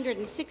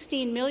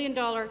 $616 million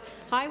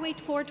Highway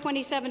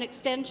 427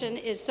 extension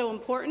is so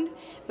important,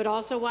 but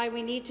also why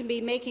we need to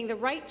be making the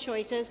right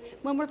choices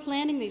when we're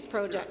planning these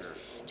projects.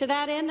 To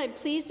that end, I'm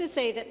pleased to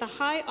say that the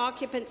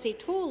high-occupancy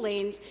toll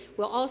lanes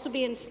will also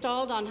be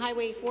installed on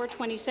Highway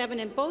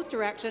 427 in both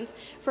directions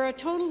for a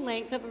total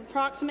length of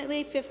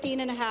approximately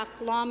 15.5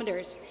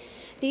 kilometres.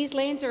 These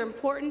lanes are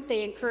important.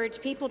 They encourage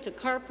people to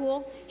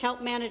carpool,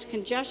 help manage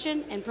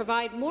congestion, and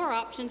provide more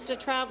options to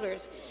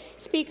travellers.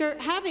 Speaker,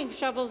 having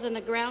shovels in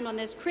the ground on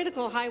this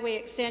critical highway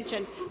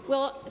extension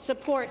will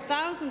support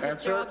thousands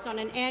of jobs on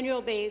an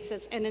annual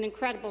basis and an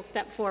incredible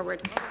step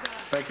forward.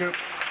 Thank you.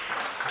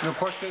 Your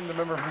question, the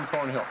member from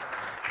Thornhill.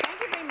 Thank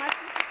you very much,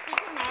 Mr.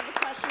 Speaker. And I have a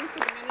question for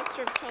the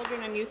Minister of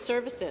Children and Youth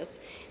Services.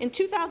 In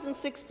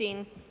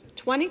 2016,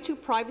 22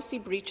 privacy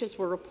breaches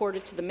were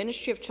reported to the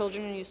Ministry of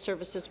Children and Youth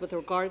Services with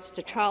regards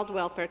to child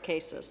welfare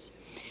cases.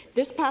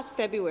 This past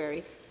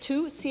February,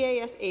 2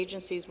 CAS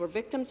agencies were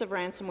victims of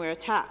ransomware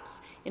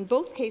attacks. In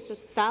both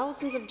cases,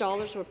 thousands of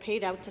dollars were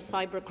paid out to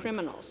cyber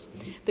criminals.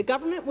 The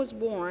government was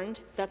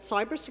warned that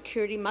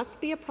cybersecurity must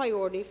be a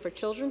priority for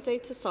children's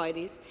aid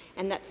societies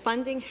and that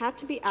funding had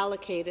to be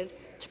allocated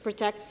to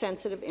protect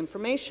sensitive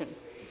information.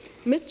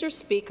 Mr.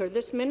 Speaker,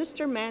 this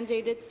minister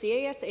mandated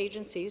CAS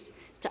agencies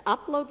to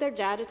upload their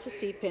data to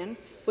CPIN,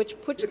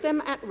 which puts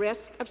them at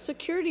risk of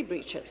security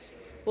breaches.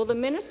 Will the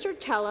minister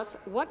tell us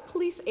what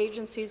police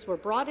agencies were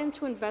brought in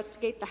to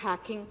investigate the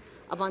hacking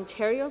of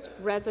Ontario's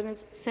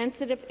residents'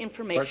 sensitive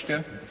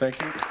information? Question. Thank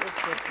you.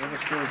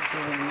 Minister of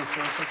Children and Youth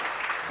Services.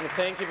 Well,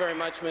 thank you very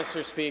much,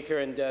 Mr. Speaker,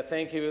 and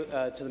thank you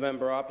to the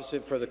member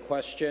opposite for the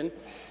question.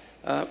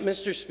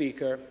 Mr.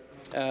 Speaker,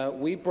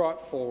 we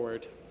brought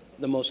forward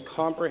the most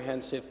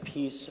comprehensive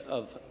piece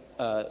of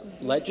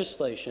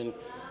legislation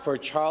for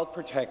child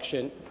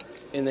protection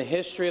in the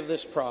history of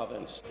this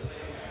province.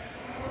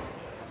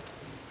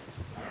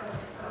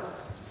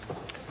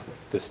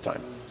 This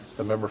time,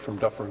 the member from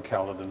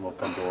Dufferin-Caledon will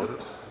come to order.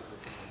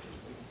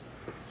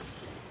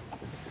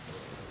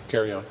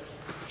 Carry on.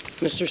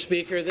 Mr.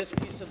 Speaker, this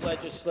piece of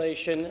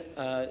legislation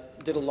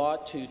did a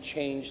lot to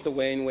change the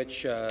way in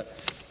which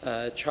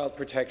child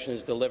protection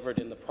is delivered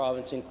in the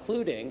province,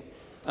 including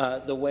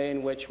the way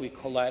in which we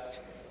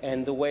collect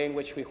and the way in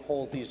which we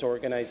hold these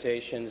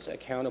organizations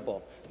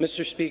accountable.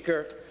 Mr.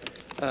 Speaker,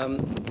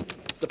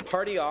 the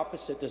party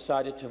opposite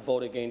decided to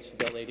vote against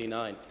Bill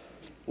 89,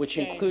 which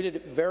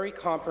included very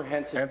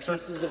comprehensive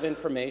pieces of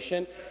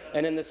information.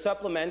 And in the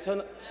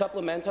supplemental,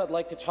 I'd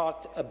like to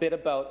talk a bit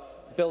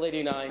about Bill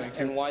 89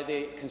 and why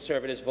the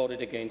Conservatives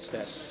voted against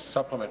it.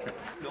 Supplementary.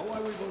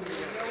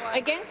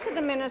 Again to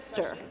the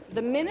minister.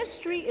 The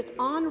ministry is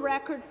on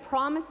record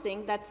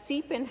promising that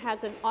CPIN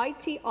has an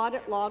IT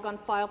audit log on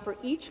file for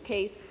each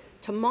case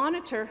to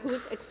monitor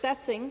who's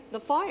accessing the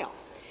file.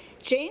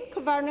 Jane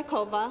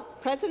Kavarnikova,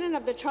 president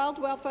of the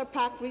Child Welfare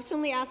Pact,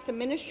 recently asked the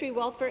Ministry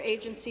Welfare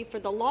Agency for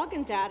the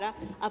login data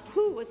of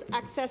who was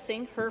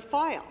accessing her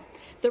file.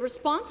 The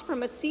response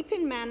from a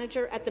CPIN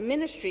manager at the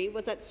ministry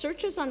was that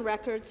searches on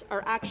records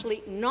are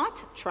actually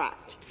not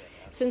tracked.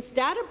 Since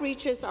data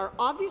breaches are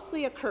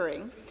obviously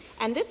occurring,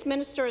 and this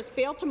minister has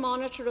failed to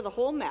monitor the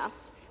whole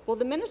mess, will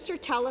the minister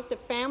tell us if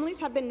families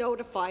have been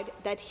notified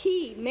that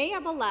he may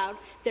have allowed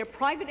their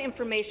private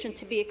information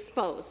to be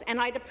exposed?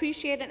 And I'd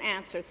appreciate an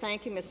answer.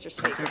 Thank you, Mr.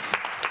 Speaker.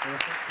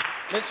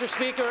 Mr.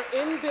 Speaker,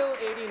 in Bill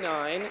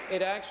 89,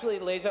 it actually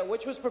lays out,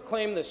 which was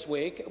proclaimed this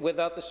week,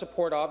 without the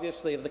support,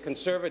 obviously, of the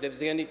Conservatives.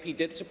 The NDP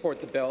did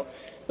support the bill.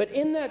 But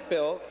in that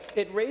bill,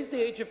 it raised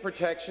the age of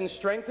protection,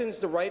 strengthens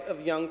the right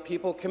of young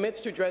people,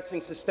 commits to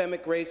addressing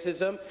systemic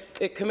racism,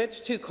 it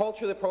commits to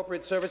culturally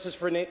appropriate services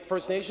for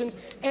First Nations,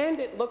 and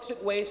it looks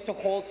at ways to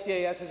hold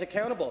CASs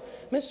accountable.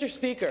 Mr.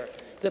 Speaker,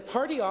 the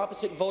party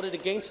opposite voted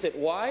against it.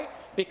 Why?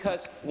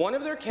 Because one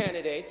of their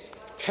candidates,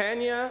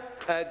 Tanya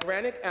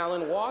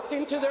Granick-Allen, walked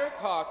into their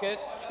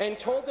caucus and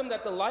told them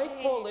that the Life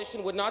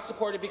Coalition would not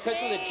support it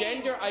because of the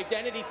gender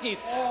identity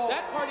piece.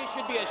 That party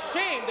should be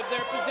ashamed of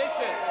their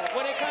position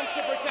when it comes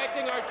to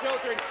protecting our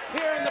children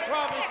here in the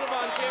province of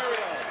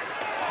Ontario.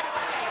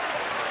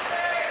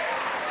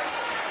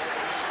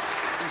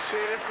 Be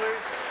seated,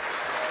 please.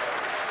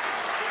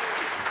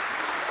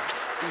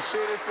 Be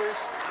seated, please.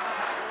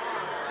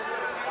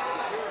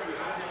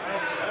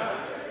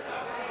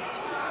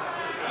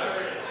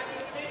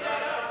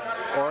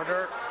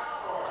 Order.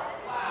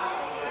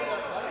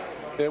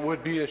 It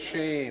would be a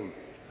shame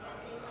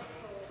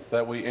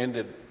that we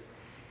ended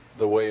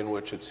the way in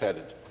which it's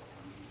headed.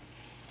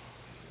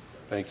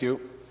 Thank you.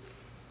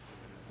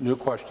 New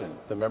question.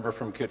 The member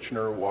from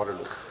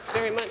Kitchener-Waterloo.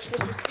 Very much,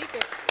 Mr. Speaker.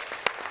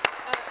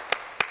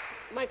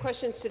 My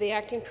question is to the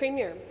Acting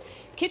Premier.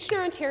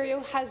 Kitchener, Ontario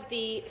has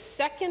the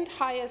second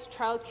highest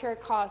childcare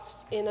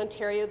costs in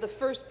Ontario, the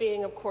first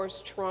being, of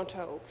course,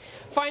 Toronto.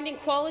 Finding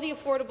quality,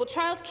 affordable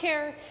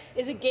childcare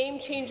is a game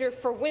changer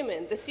for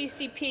women. The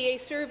CCPA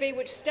survey,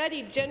 which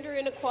studied gender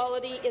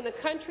inequality in the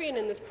country and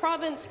in this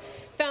province,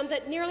 found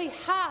that nearly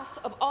half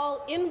of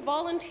all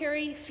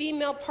involuntary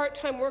female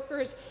part-time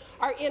workers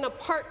are in a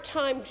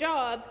part-time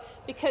job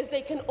because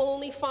they can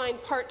only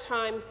find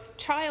part-time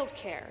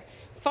childcare.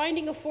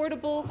 Finding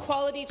affordable,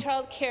 quality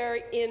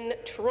childcare in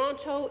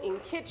Toronto, in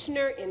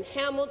Kitchener, in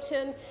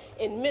Hamilton,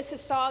 in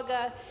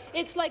Mississauga,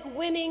 it's like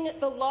winning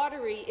the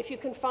lottery if you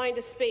can find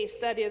a space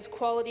that is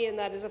quality and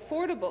that is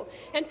affordable.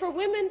 And for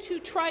women to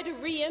try to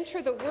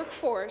re-enter the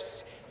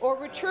workforce or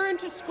return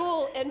to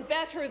school and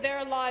better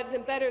their lives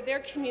and better their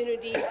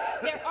community,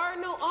 there are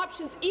no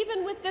options,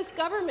 even with this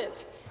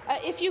government.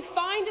 If you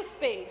find a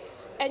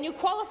space and you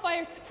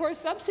qualify for a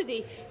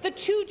subsidy, the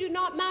two do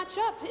not match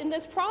up in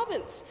this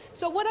province.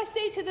 So what I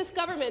say to this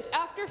government,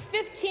 after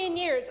 15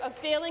 years of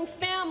failing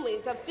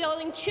families, of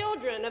failing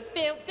children, of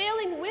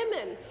failing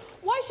women,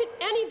 why should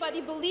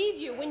anybody believe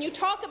you when you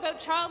talk about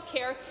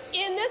childcare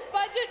in this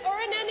budget or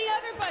in any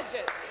other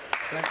budget?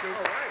 Thank you.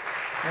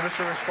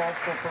 Minister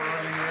responsible for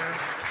early years,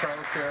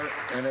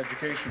 childcare and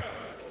education.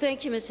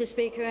 Thank you, Mr.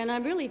 Speaker, and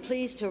I'm really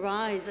pleased to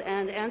rise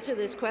and answer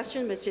this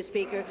question, Mr.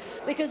 Speaker,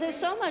 because there's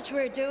so much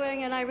we're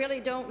doing and I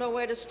really don't know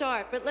where to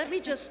start. But let me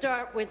just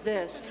start with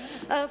this.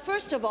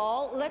 First of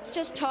all, let's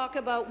just talk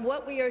about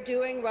what we are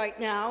doing right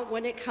now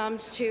when it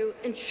comes to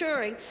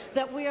ensuring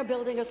that we are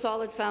building a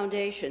solid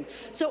foundation.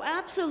 So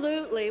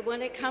absolutely,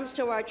 when it comes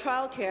to our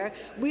childcare,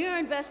 we are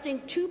investing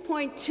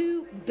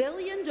 $2.2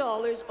 billion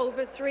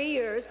over 3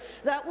 years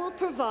that will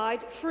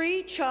provide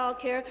free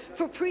childcare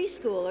for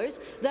preschoolers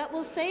that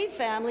will save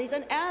families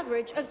an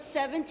average of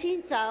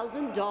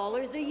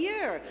 $17,000 a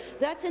year.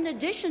 That's in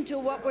addition to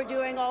what we're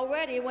doing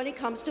already when it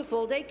comes to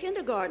full-day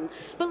kindergarten.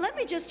 But let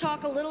me just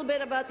talk a little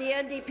bit about the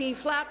NDP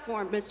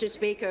platform, Mr.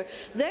 Speaker.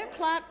 Their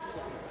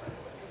platform.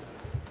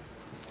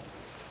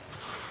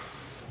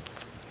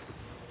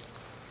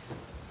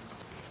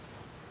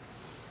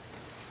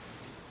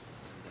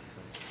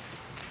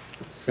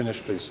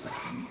 Finish, please.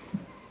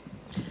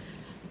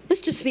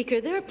 Mr. Speaker,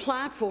 their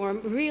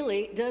platform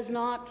really does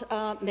not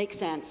make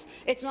sense.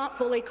 It's not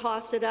fully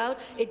costed out.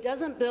 It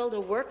doesn't build a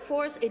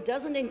workforce. It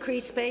doesn't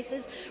increase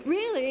spaces.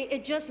 Really,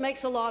 it just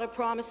makes a lot of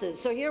promises.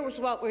 So here's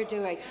what we're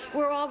doing.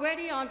 We're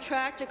already on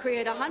track to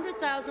create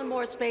 100,000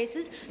 more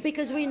spaces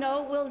because we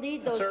know we'll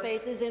need those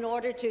spaces in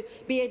order to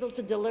be able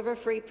to deliver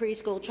free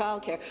preschool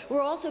childcare.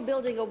 We're also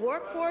building a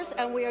workforce,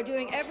 and we are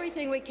doing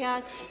everything we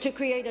can to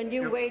create a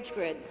new wage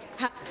grid.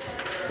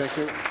 Thank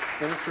you.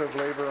 Minister of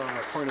Labour on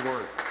a point of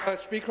order.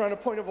 Speaker, on a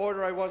point of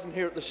order, I wasn't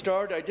here at the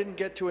start. I didn't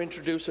get to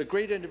introduce a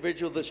great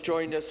individual that's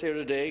joined us here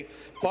today.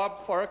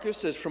 Bob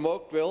Farkas is from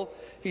Oakville.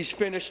 He's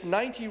finished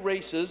 90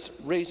 races,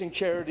 raising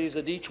charities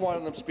at each one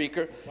of them,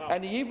 Speaker,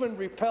 and he even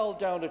rappelled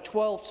down a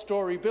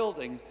 12-storey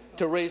building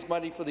to raise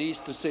money for the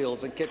Easter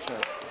Seals in Kitchener.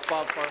 It's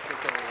Bob Farkas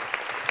over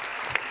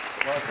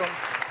there. Welcome.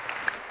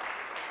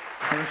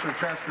 Minister of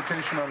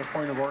Transportation on a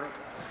point of order.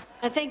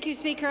 Thank you,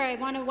 Speaker. I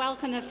want to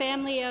welcome the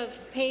family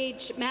of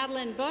Page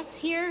Madeline Buss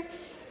here.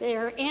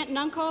 Their aunt and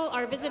uncle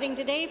are visiting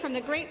today from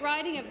the great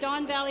riding of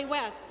Don Valley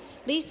West.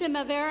 Lisa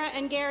Mavera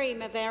and Gary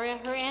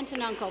Mavera, her aunt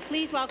and uncle.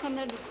 Please welcome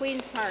them to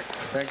Queen's Park.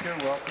 Thank you.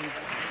 Welcome.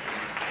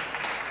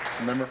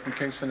 The member from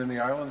Kingston and the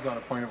Islands on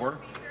a point of order.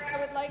 I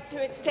would like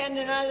to extend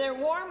another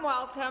warm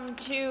welcome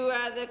to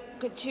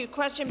the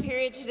question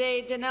period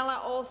today,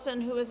 Danella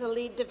Olson, who is a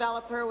lead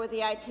developer with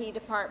the IT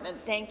department.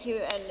 Thank you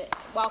and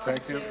welcome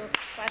to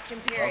question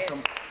period.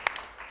 Welcome.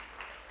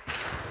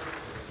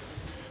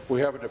 We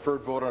have a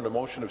deferred vote on a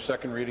motion of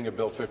second reading of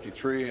Bill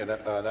 53, an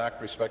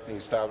act respecting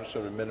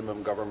establishment of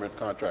minimum government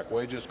contract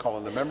wages.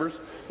 Calling the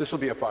members. This will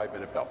be a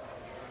 5-minute bill.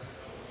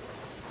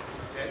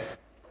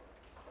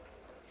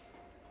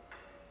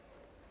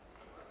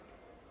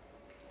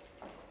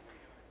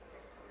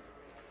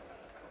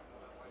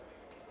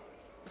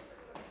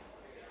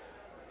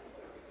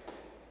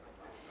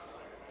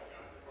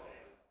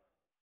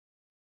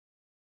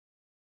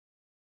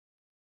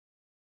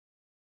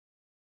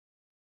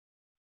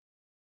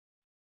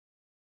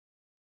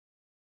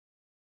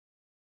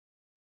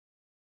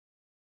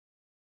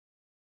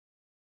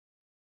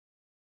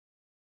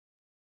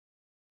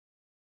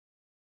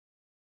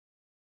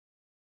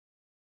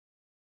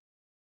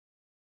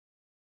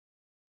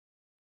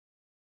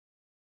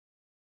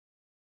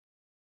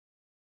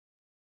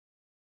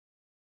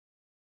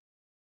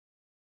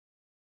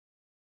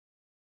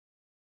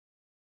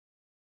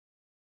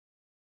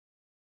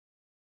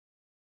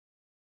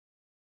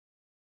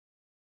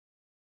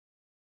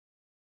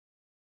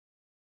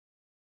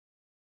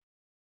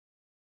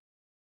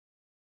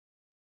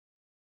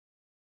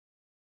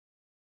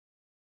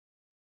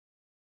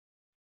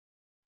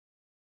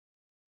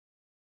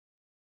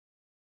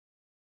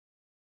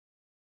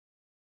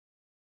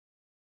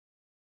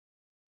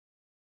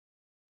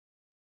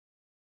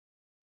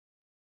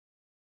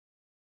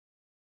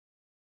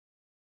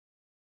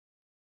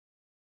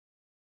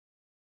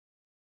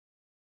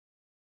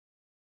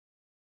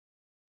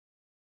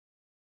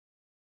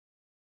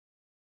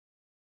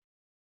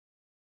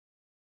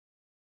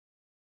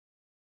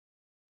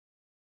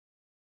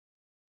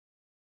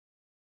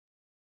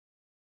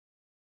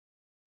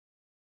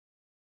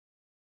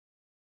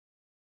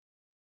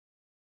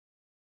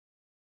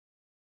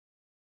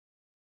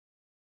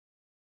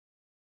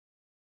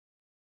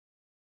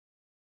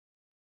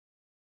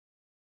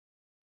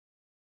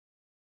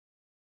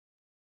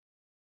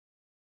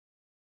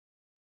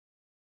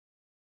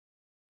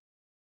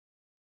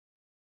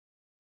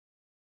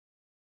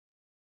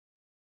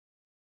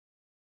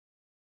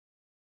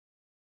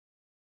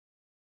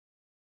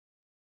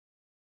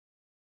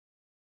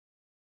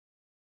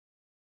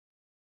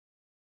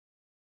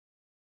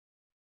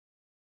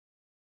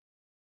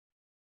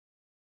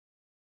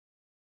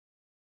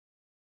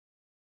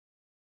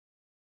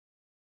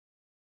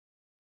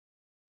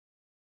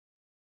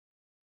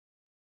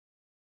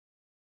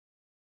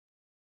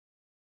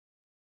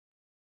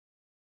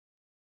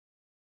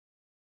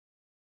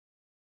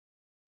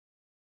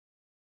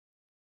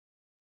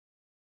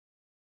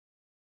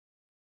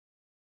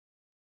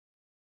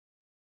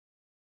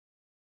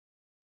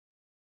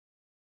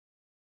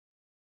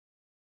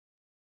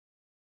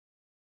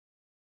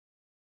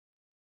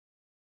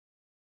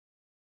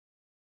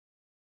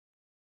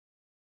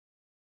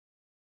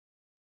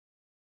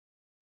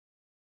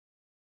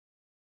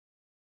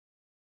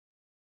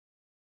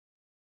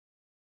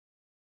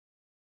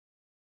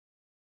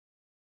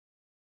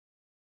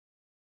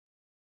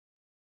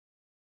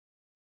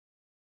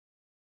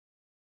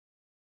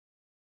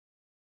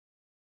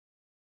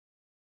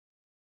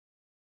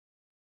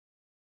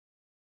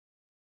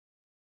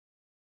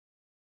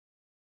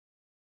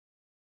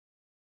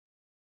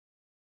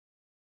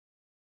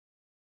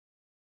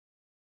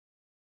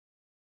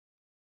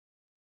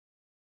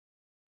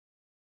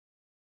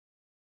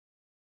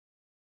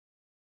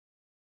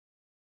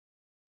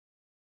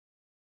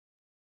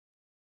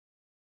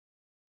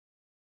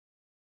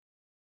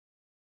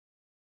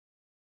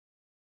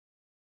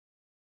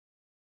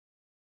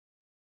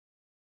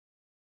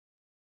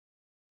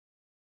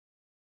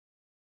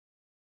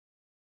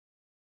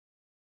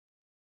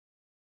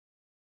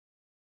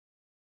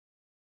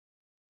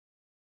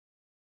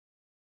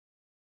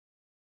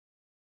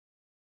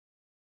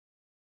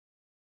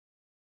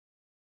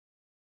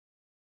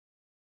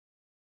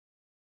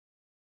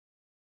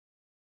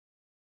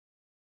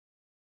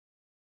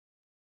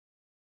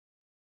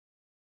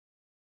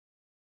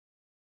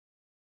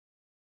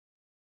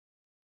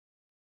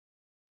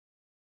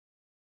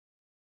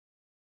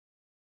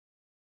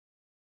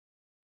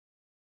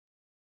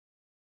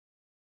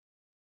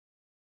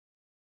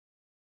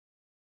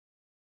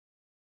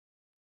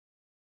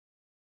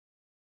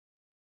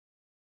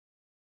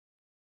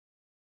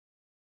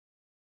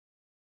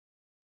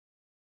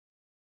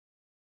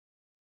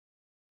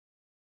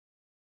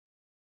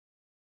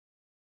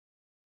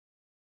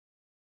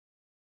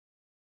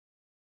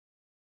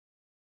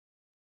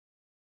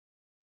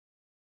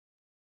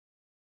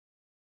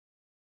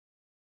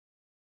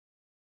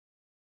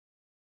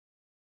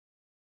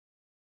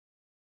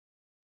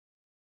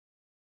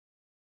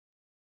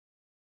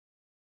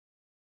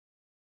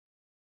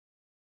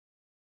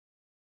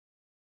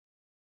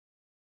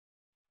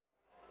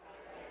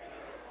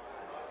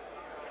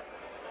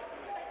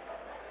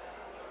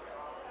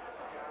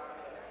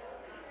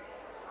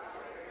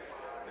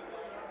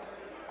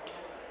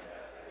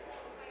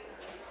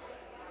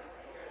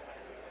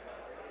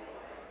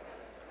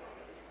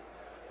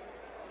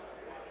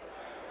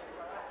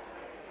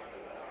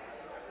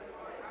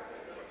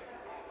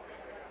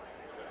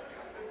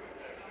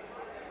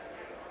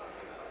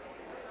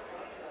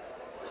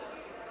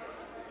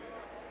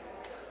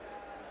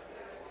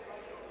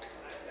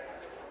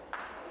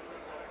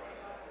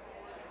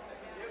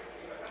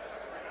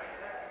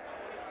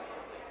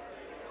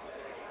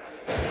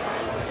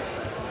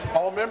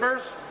 All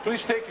members,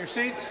 please take your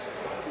seats.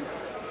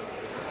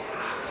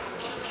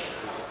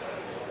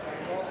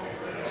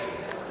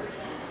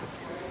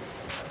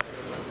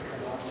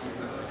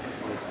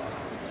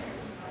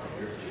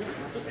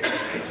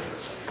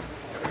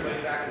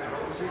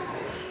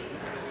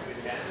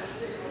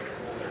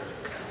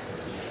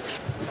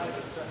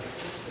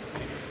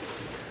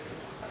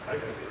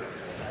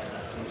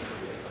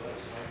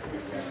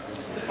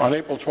 On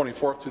April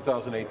 24,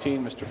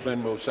 2018, Mr.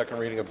 Flynn moved second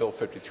reading of Bill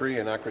 53,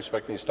 an act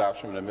respecting the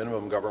establishment of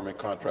minimum government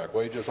contract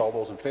wages. All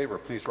those in favour,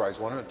 please rise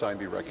one at a time.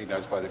 Be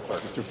recognized by the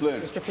clerk. Mr. Flynn.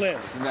 Mr. Flynn.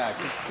 Mr.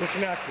 Nackley.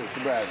 Mr. Nackley.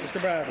 Mr. Bradley. Mr.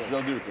 Bradley. Mr.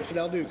 Del Duca. Mr.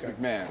 Del Duca. Mr.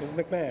 McMahon. Mrs.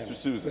 McMahon. Mr.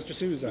 Sousa. Mr.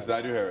 Sousa. Ms.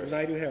 Naidu-Harris. Ms.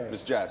 Naidu-Harris.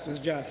 Ms. Jassy. Ms.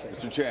 Jassy.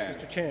 Mr. Chan.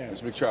 Mr. Chan.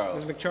 Ms. McCharles.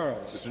 Ms.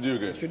 McCharles. Mr.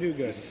 Duguid. Mr.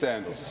 Duguid. Mrs.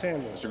 Sandals. Mrs.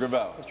 Sandals. Mr.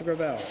 Gravel. Mr.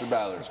 Gravel. Mr.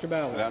 Ballard. Mr.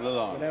 Ballard. Madame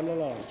Lalonde. Madame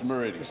Lalonde. Mr.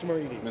 Moridi. Mr.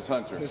 Moridi. Ms.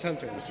 Hunter. Ms.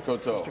 Hunter. Mr.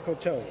 Coteau. Mr.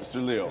 Coteau.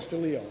 Mr. Leo.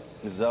 Mr. Leo.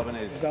 Mrs.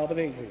 Albanese. Mrs.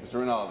 Albanese. Mr.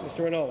 Rinaldi.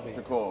 Mr. Rinaldi.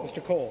 Mr. Cole.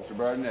 Mr. Cole. Mr.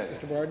 Bardinetti.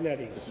 Mr.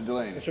 Bardinetti. Mr.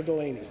 Delaney. Mr.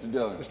 Delaney. Mr.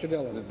 Dillon. Mr.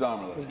 Dillon. Ms.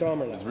 Domerla. Ms.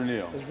 Domerla. Ms.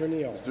 Vernile. Ms.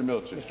 Vernile. Mr.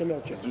 Milchin. Mr.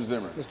 Milchin. Mr.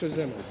 Zimmer. Mr.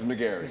 Zimmer. Mrs.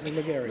 McGarry. Mrs.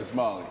 McGarry. Ms.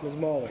 Molly. Ms.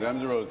 Molly. Madame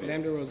De Rosier.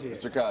 Madame De Rosier.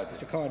 Mr. Cadre.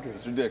 Mr. Cadre.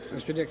 Mr. Dixon.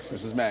 Mr. Dixon.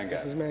 Mrs. Mangat.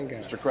 Mrs.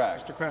 Mangat. Mr.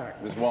 Crack. Mr.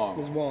 Crack. Ms. Wong.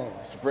 Ms. Wong.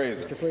 Mr.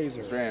 Fraser. Mr.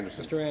 Fraser. Mr.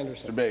 Anderson. Mr.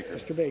 Anderson. Mr. Baker.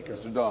 Mr. Baker.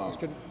 Mr. Dong.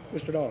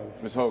 Mr. Dong.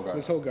 Ms. Hogarth.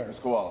 Ms. Hogarth. Ms.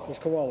 Koala. Ms.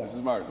 Koala.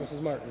 Mrs. Martin.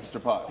 Mrs. Martin.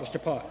 Mr. Potts.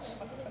 Mr. Potts.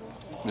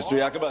 Mr.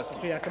 Yakubuski.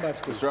 Mr.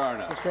 Yakubuski. Mr.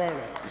 Arnott. Mr.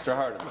 Arnott. Mr.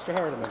 Hardeman. Mr.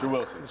 Hardeman. Mr.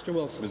 Wilson. Mr.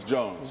 Wilson. Ms.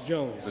 Jones. Ms.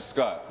 Jones. Ms.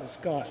 Scott. Ms.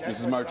 Scott.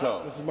 Mrs.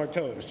 Marteau. Mrs.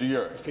 Marteau. Mr.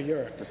 Yurek. Mr.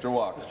 Yurek. Mr.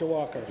 Walker. Mr.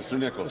 Walker. Mr.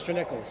 Nichols. Mr.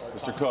 Nichols.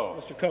 Mr. Coe.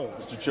 Mr. Coe.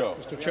 Mr. Cho.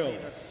 Mr. Cho.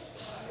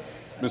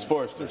 Ms.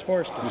 Forster. Ms.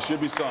 Forster. Ms.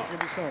 Shibisson. Mr.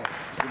 Bisson.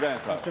 Mr.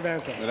 Vantoff. Mr.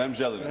 Vantoff. Madame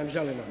Gelina. Madame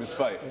Gelina. Ms.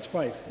 Fife. Ms.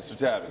 Fife. Mr.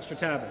 Tabbins. Mr.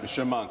 Tabbins. Ms.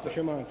 Shermanta. Mr.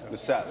 Shermanta.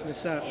 Ms. Sattler. Ms.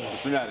 Sattler.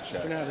 Mr.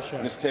 Natashak. Mr.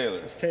 Natashak. Ms.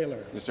 Taylor. Ms. Taylor.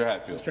 Mr.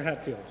 Hatfield. Mr.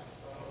 Hatfield.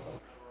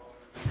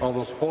 All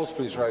those opposed,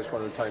 please rise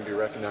one at a time. Be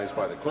recognized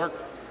by the clerk.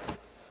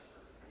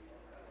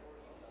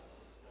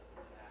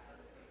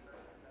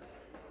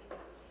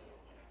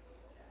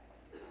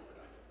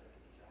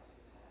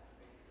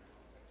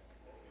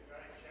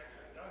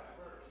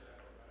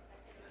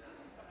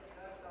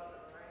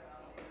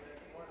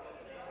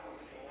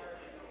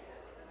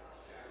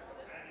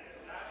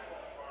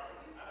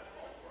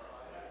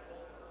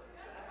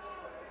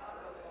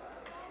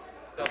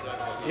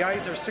 The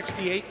ayes are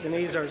 68, the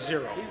nays are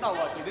 0.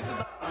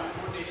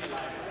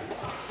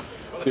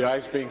 The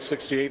ayes being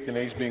 68, the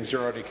nays being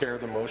 0, I declare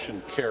the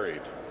motion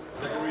carried.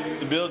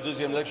 The bill,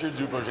 deuxième lecture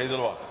du projet de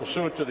loi.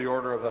 Pursuant to the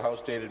order of the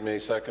House dated May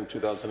 2,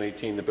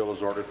 2018, the bill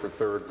is ordered for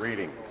third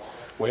reading.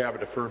 We have a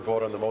deferred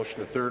vote on the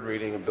motion of third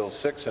reading of Bill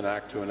 6, an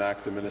act to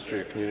enact the Ministry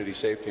of Community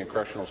Safety and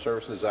Correctional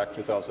Services Act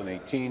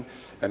 2018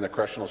 and the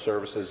Correctional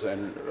Services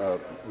and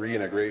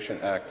Reintegration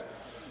Act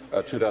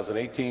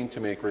 2018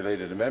 to make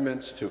related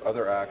amendments to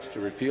other acts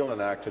to repeal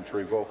an act and to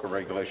revoke a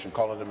regulation.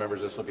 Call on the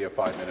members. This will be a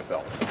 5-minute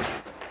bill.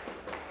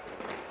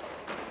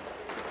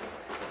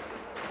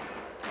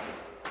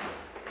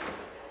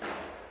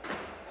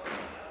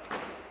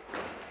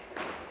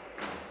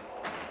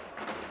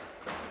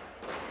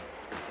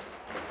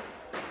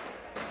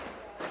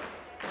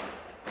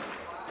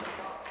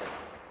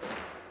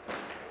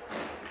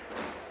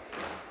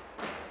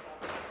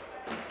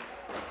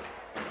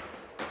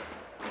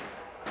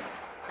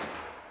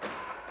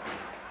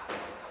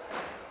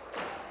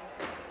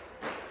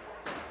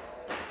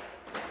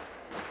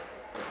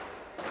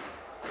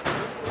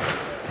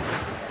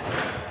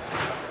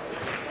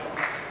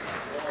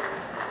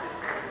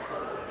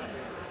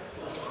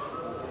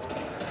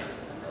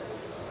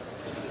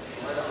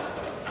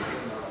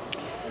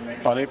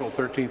 On April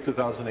 13,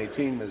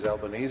 2018, Ms.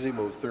 Albanese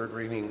moved third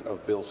reading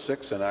of Bill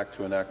 6, an act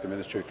to enact the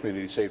Ministry of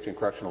Community Safety and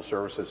Correctional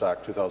Services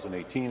Act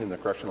 2018 and the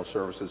Correctional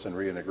Services and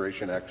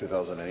Reintegration Act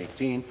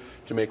 2018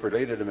 to make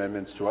related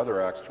amendments to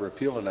other acts to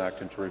repeal an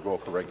act and to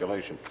revoke a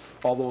regulation.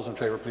 All those in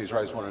favour, please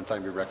rise one at a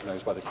time. Be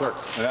recognized by the clerk.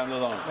 Madame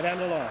Lalonde. Madame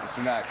Lalonde.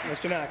 Mr. Nackley.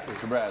 Mr. Nackley.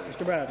 Mr. Bradley.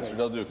 Mr. Bradley. Mr.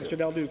 Del Duca. Mr.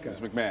 Del Duca. Ms.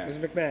 McMahon. Ms.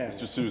 McMahon.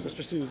 Mr. Sousa.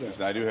 Mr. Sousa. Ms.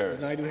 Naidu-Harris.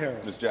 Ms.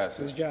 Naidu-Harris. Ms.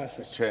 Jassy. Ms.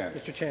 Jassy. Ms. Chan.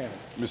 Mr. Chan.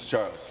 Ms.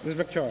 Charles. Ms.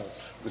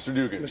 McCharles. Mr.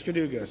 Duguid. Mr.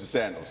 Duguid. Mrs.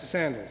 Sandals. Mrs.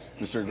 Sandals.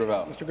 Mr.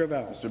 Gravel. Mr.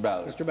 Gravel. Mr.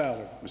 Ballard. Mr.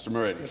 Ballard. Mr.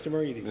 Moridi. Mr.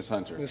 Moridi. Ms.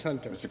 Hunter. Ms.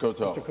 Hunter. Mr.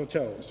 Coteau. Mr.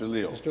 Coteau. Mr.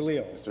 Leo. Mr.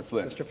 Leo. Mr.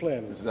 Flynn. Mr.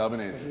 Flynn. Mrs.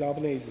 Albanese. Mrs.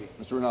 Albanese.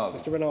 Mr. Rinaldi.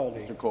 Mr. Rinaldi.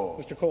 Mr. Cole.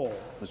 Mr. Cole.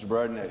 Mr.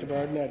 Bardinetti. Mr.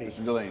 Bardinetti.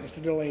 Mr. Delaney.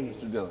 Mr. Delaney.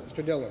 Mr. Dillon.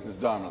 Mr. Dillon. Ms.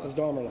 Domerla. Ms.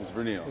 Domerla. Ms.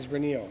 Vernile. Ms.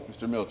 Vernile.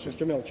 Mr. Milchin.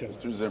 Mr. Milchin.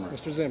 Mr. Zimmer.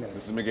 Mr. Zimmer.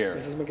 Mrs. McGarry.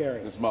 Mrs.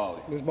 McGarry. Ms.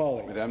 Molly. Ms.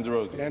 Molly. Madame De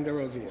Rosier. Madame De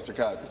Rosier. Mr.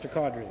 Cadre. Mr.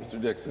 Cadre.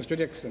 Mr. Dixon. Mr.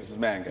 Dixon. Mrs.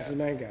 Mangat. Mrs.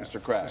 Mangat.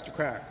 Mr. Crack. Mr.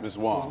 Crack. Ms.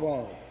 Wong. Ms.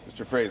 Wong.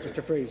 Mr. Fraser.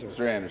 Mr. Fraser.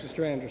 Mr. Anderson.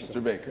 Mr.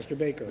 Anderson. Mr. Baker. Mr.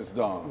 Baker. Ms.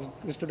 Dong.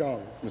 Mr.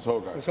 Dong. Ms.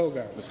 Hogarth. Ms.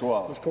 Hogarth. Ms.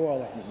 Koala. Ms.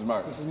 Koala. Mrs.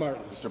 Martin. Mrs.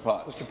 Martin. Mr.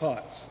 Potts. Mr.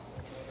 Potts.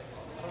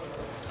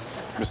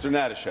 Mr.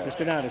 Natashak.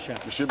 Mr. Natashak.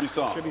 Mr.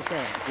 Bisson. Mr. Bisson.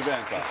 Mr.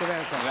 Vantoff. Mr.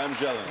 Vantoff. Madame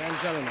Gelin. Madame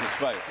Gelin. Ms.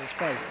 Fife. Ms.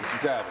 Fife. Mr.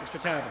 Tabbins. Mr.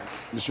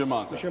 Tabbins. Ms.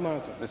 Shermanta. Mr.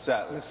 Shermanta. Ms.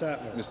 Sattler. Ms.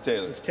 Sattler. Ms.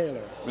 Taylor. Ms.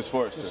 Taylor. Ms.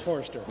 Forster. Ms.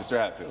 Forster. Mr.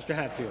 Hatfield. Mr.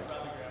 Hatfield.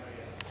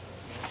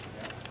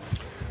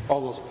 All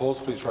those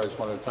opposed, please rise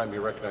one at a time. Be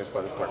recognized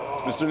by the clerk.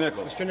 Mr.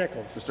 Nichols. Mr.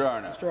 Nichols. Mr.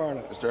 Arnott. Mr.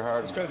 Arnott. Mr.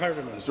 Hardeman. Mr.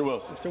 Hardeman. Mr.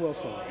 Wilson. Mr.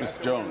 Wilson. Ms.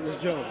 Jones.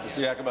 Ms. Jones.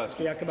 Mr.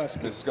 Yakubuski. Mr.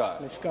 Yakubuski. Ms.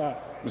 Scott. Ms.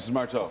 Scott. Mrs.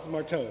 Marteau. Mrs.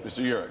 Marteau.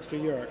 Mr. Urick.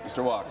 Mr. Urick.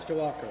 Mr. Walker. Mr.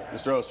 Walker.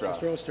 Mr. Osterhoff.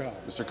 Mr. Osterhoff.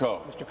 Mr.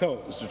 Coe. Mr. Coe.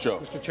 Mr. Cho.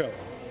 Mr. Cho.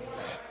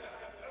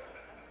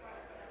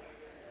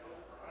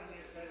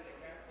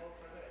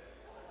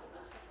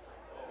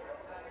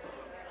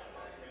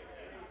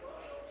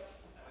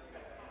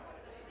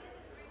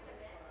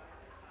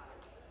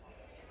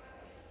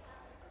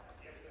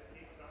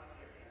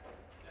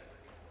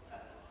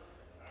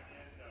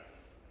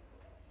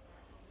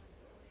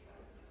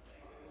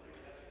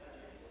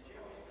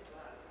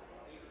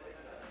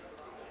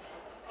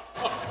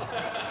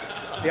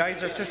 The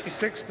ayes are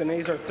 56, the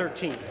nays are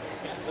 13.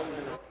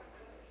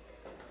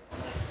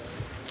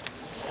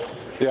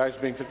 The ayes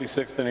being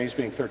 56, the nays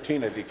being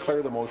 13, I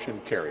declare the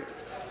motion carried.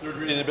 Third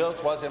reading of the bill,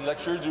 troisième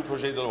lecture du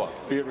projet de loi.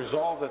 Be it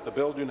resolved that the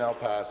bill do now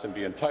pass and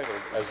be entitled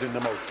as in the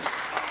motion.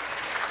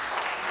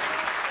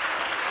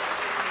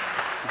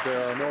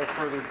 There are no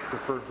further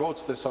deferred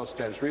votes. This House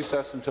stands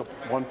recessed until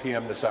 1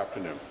 p.m. this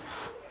afternoon.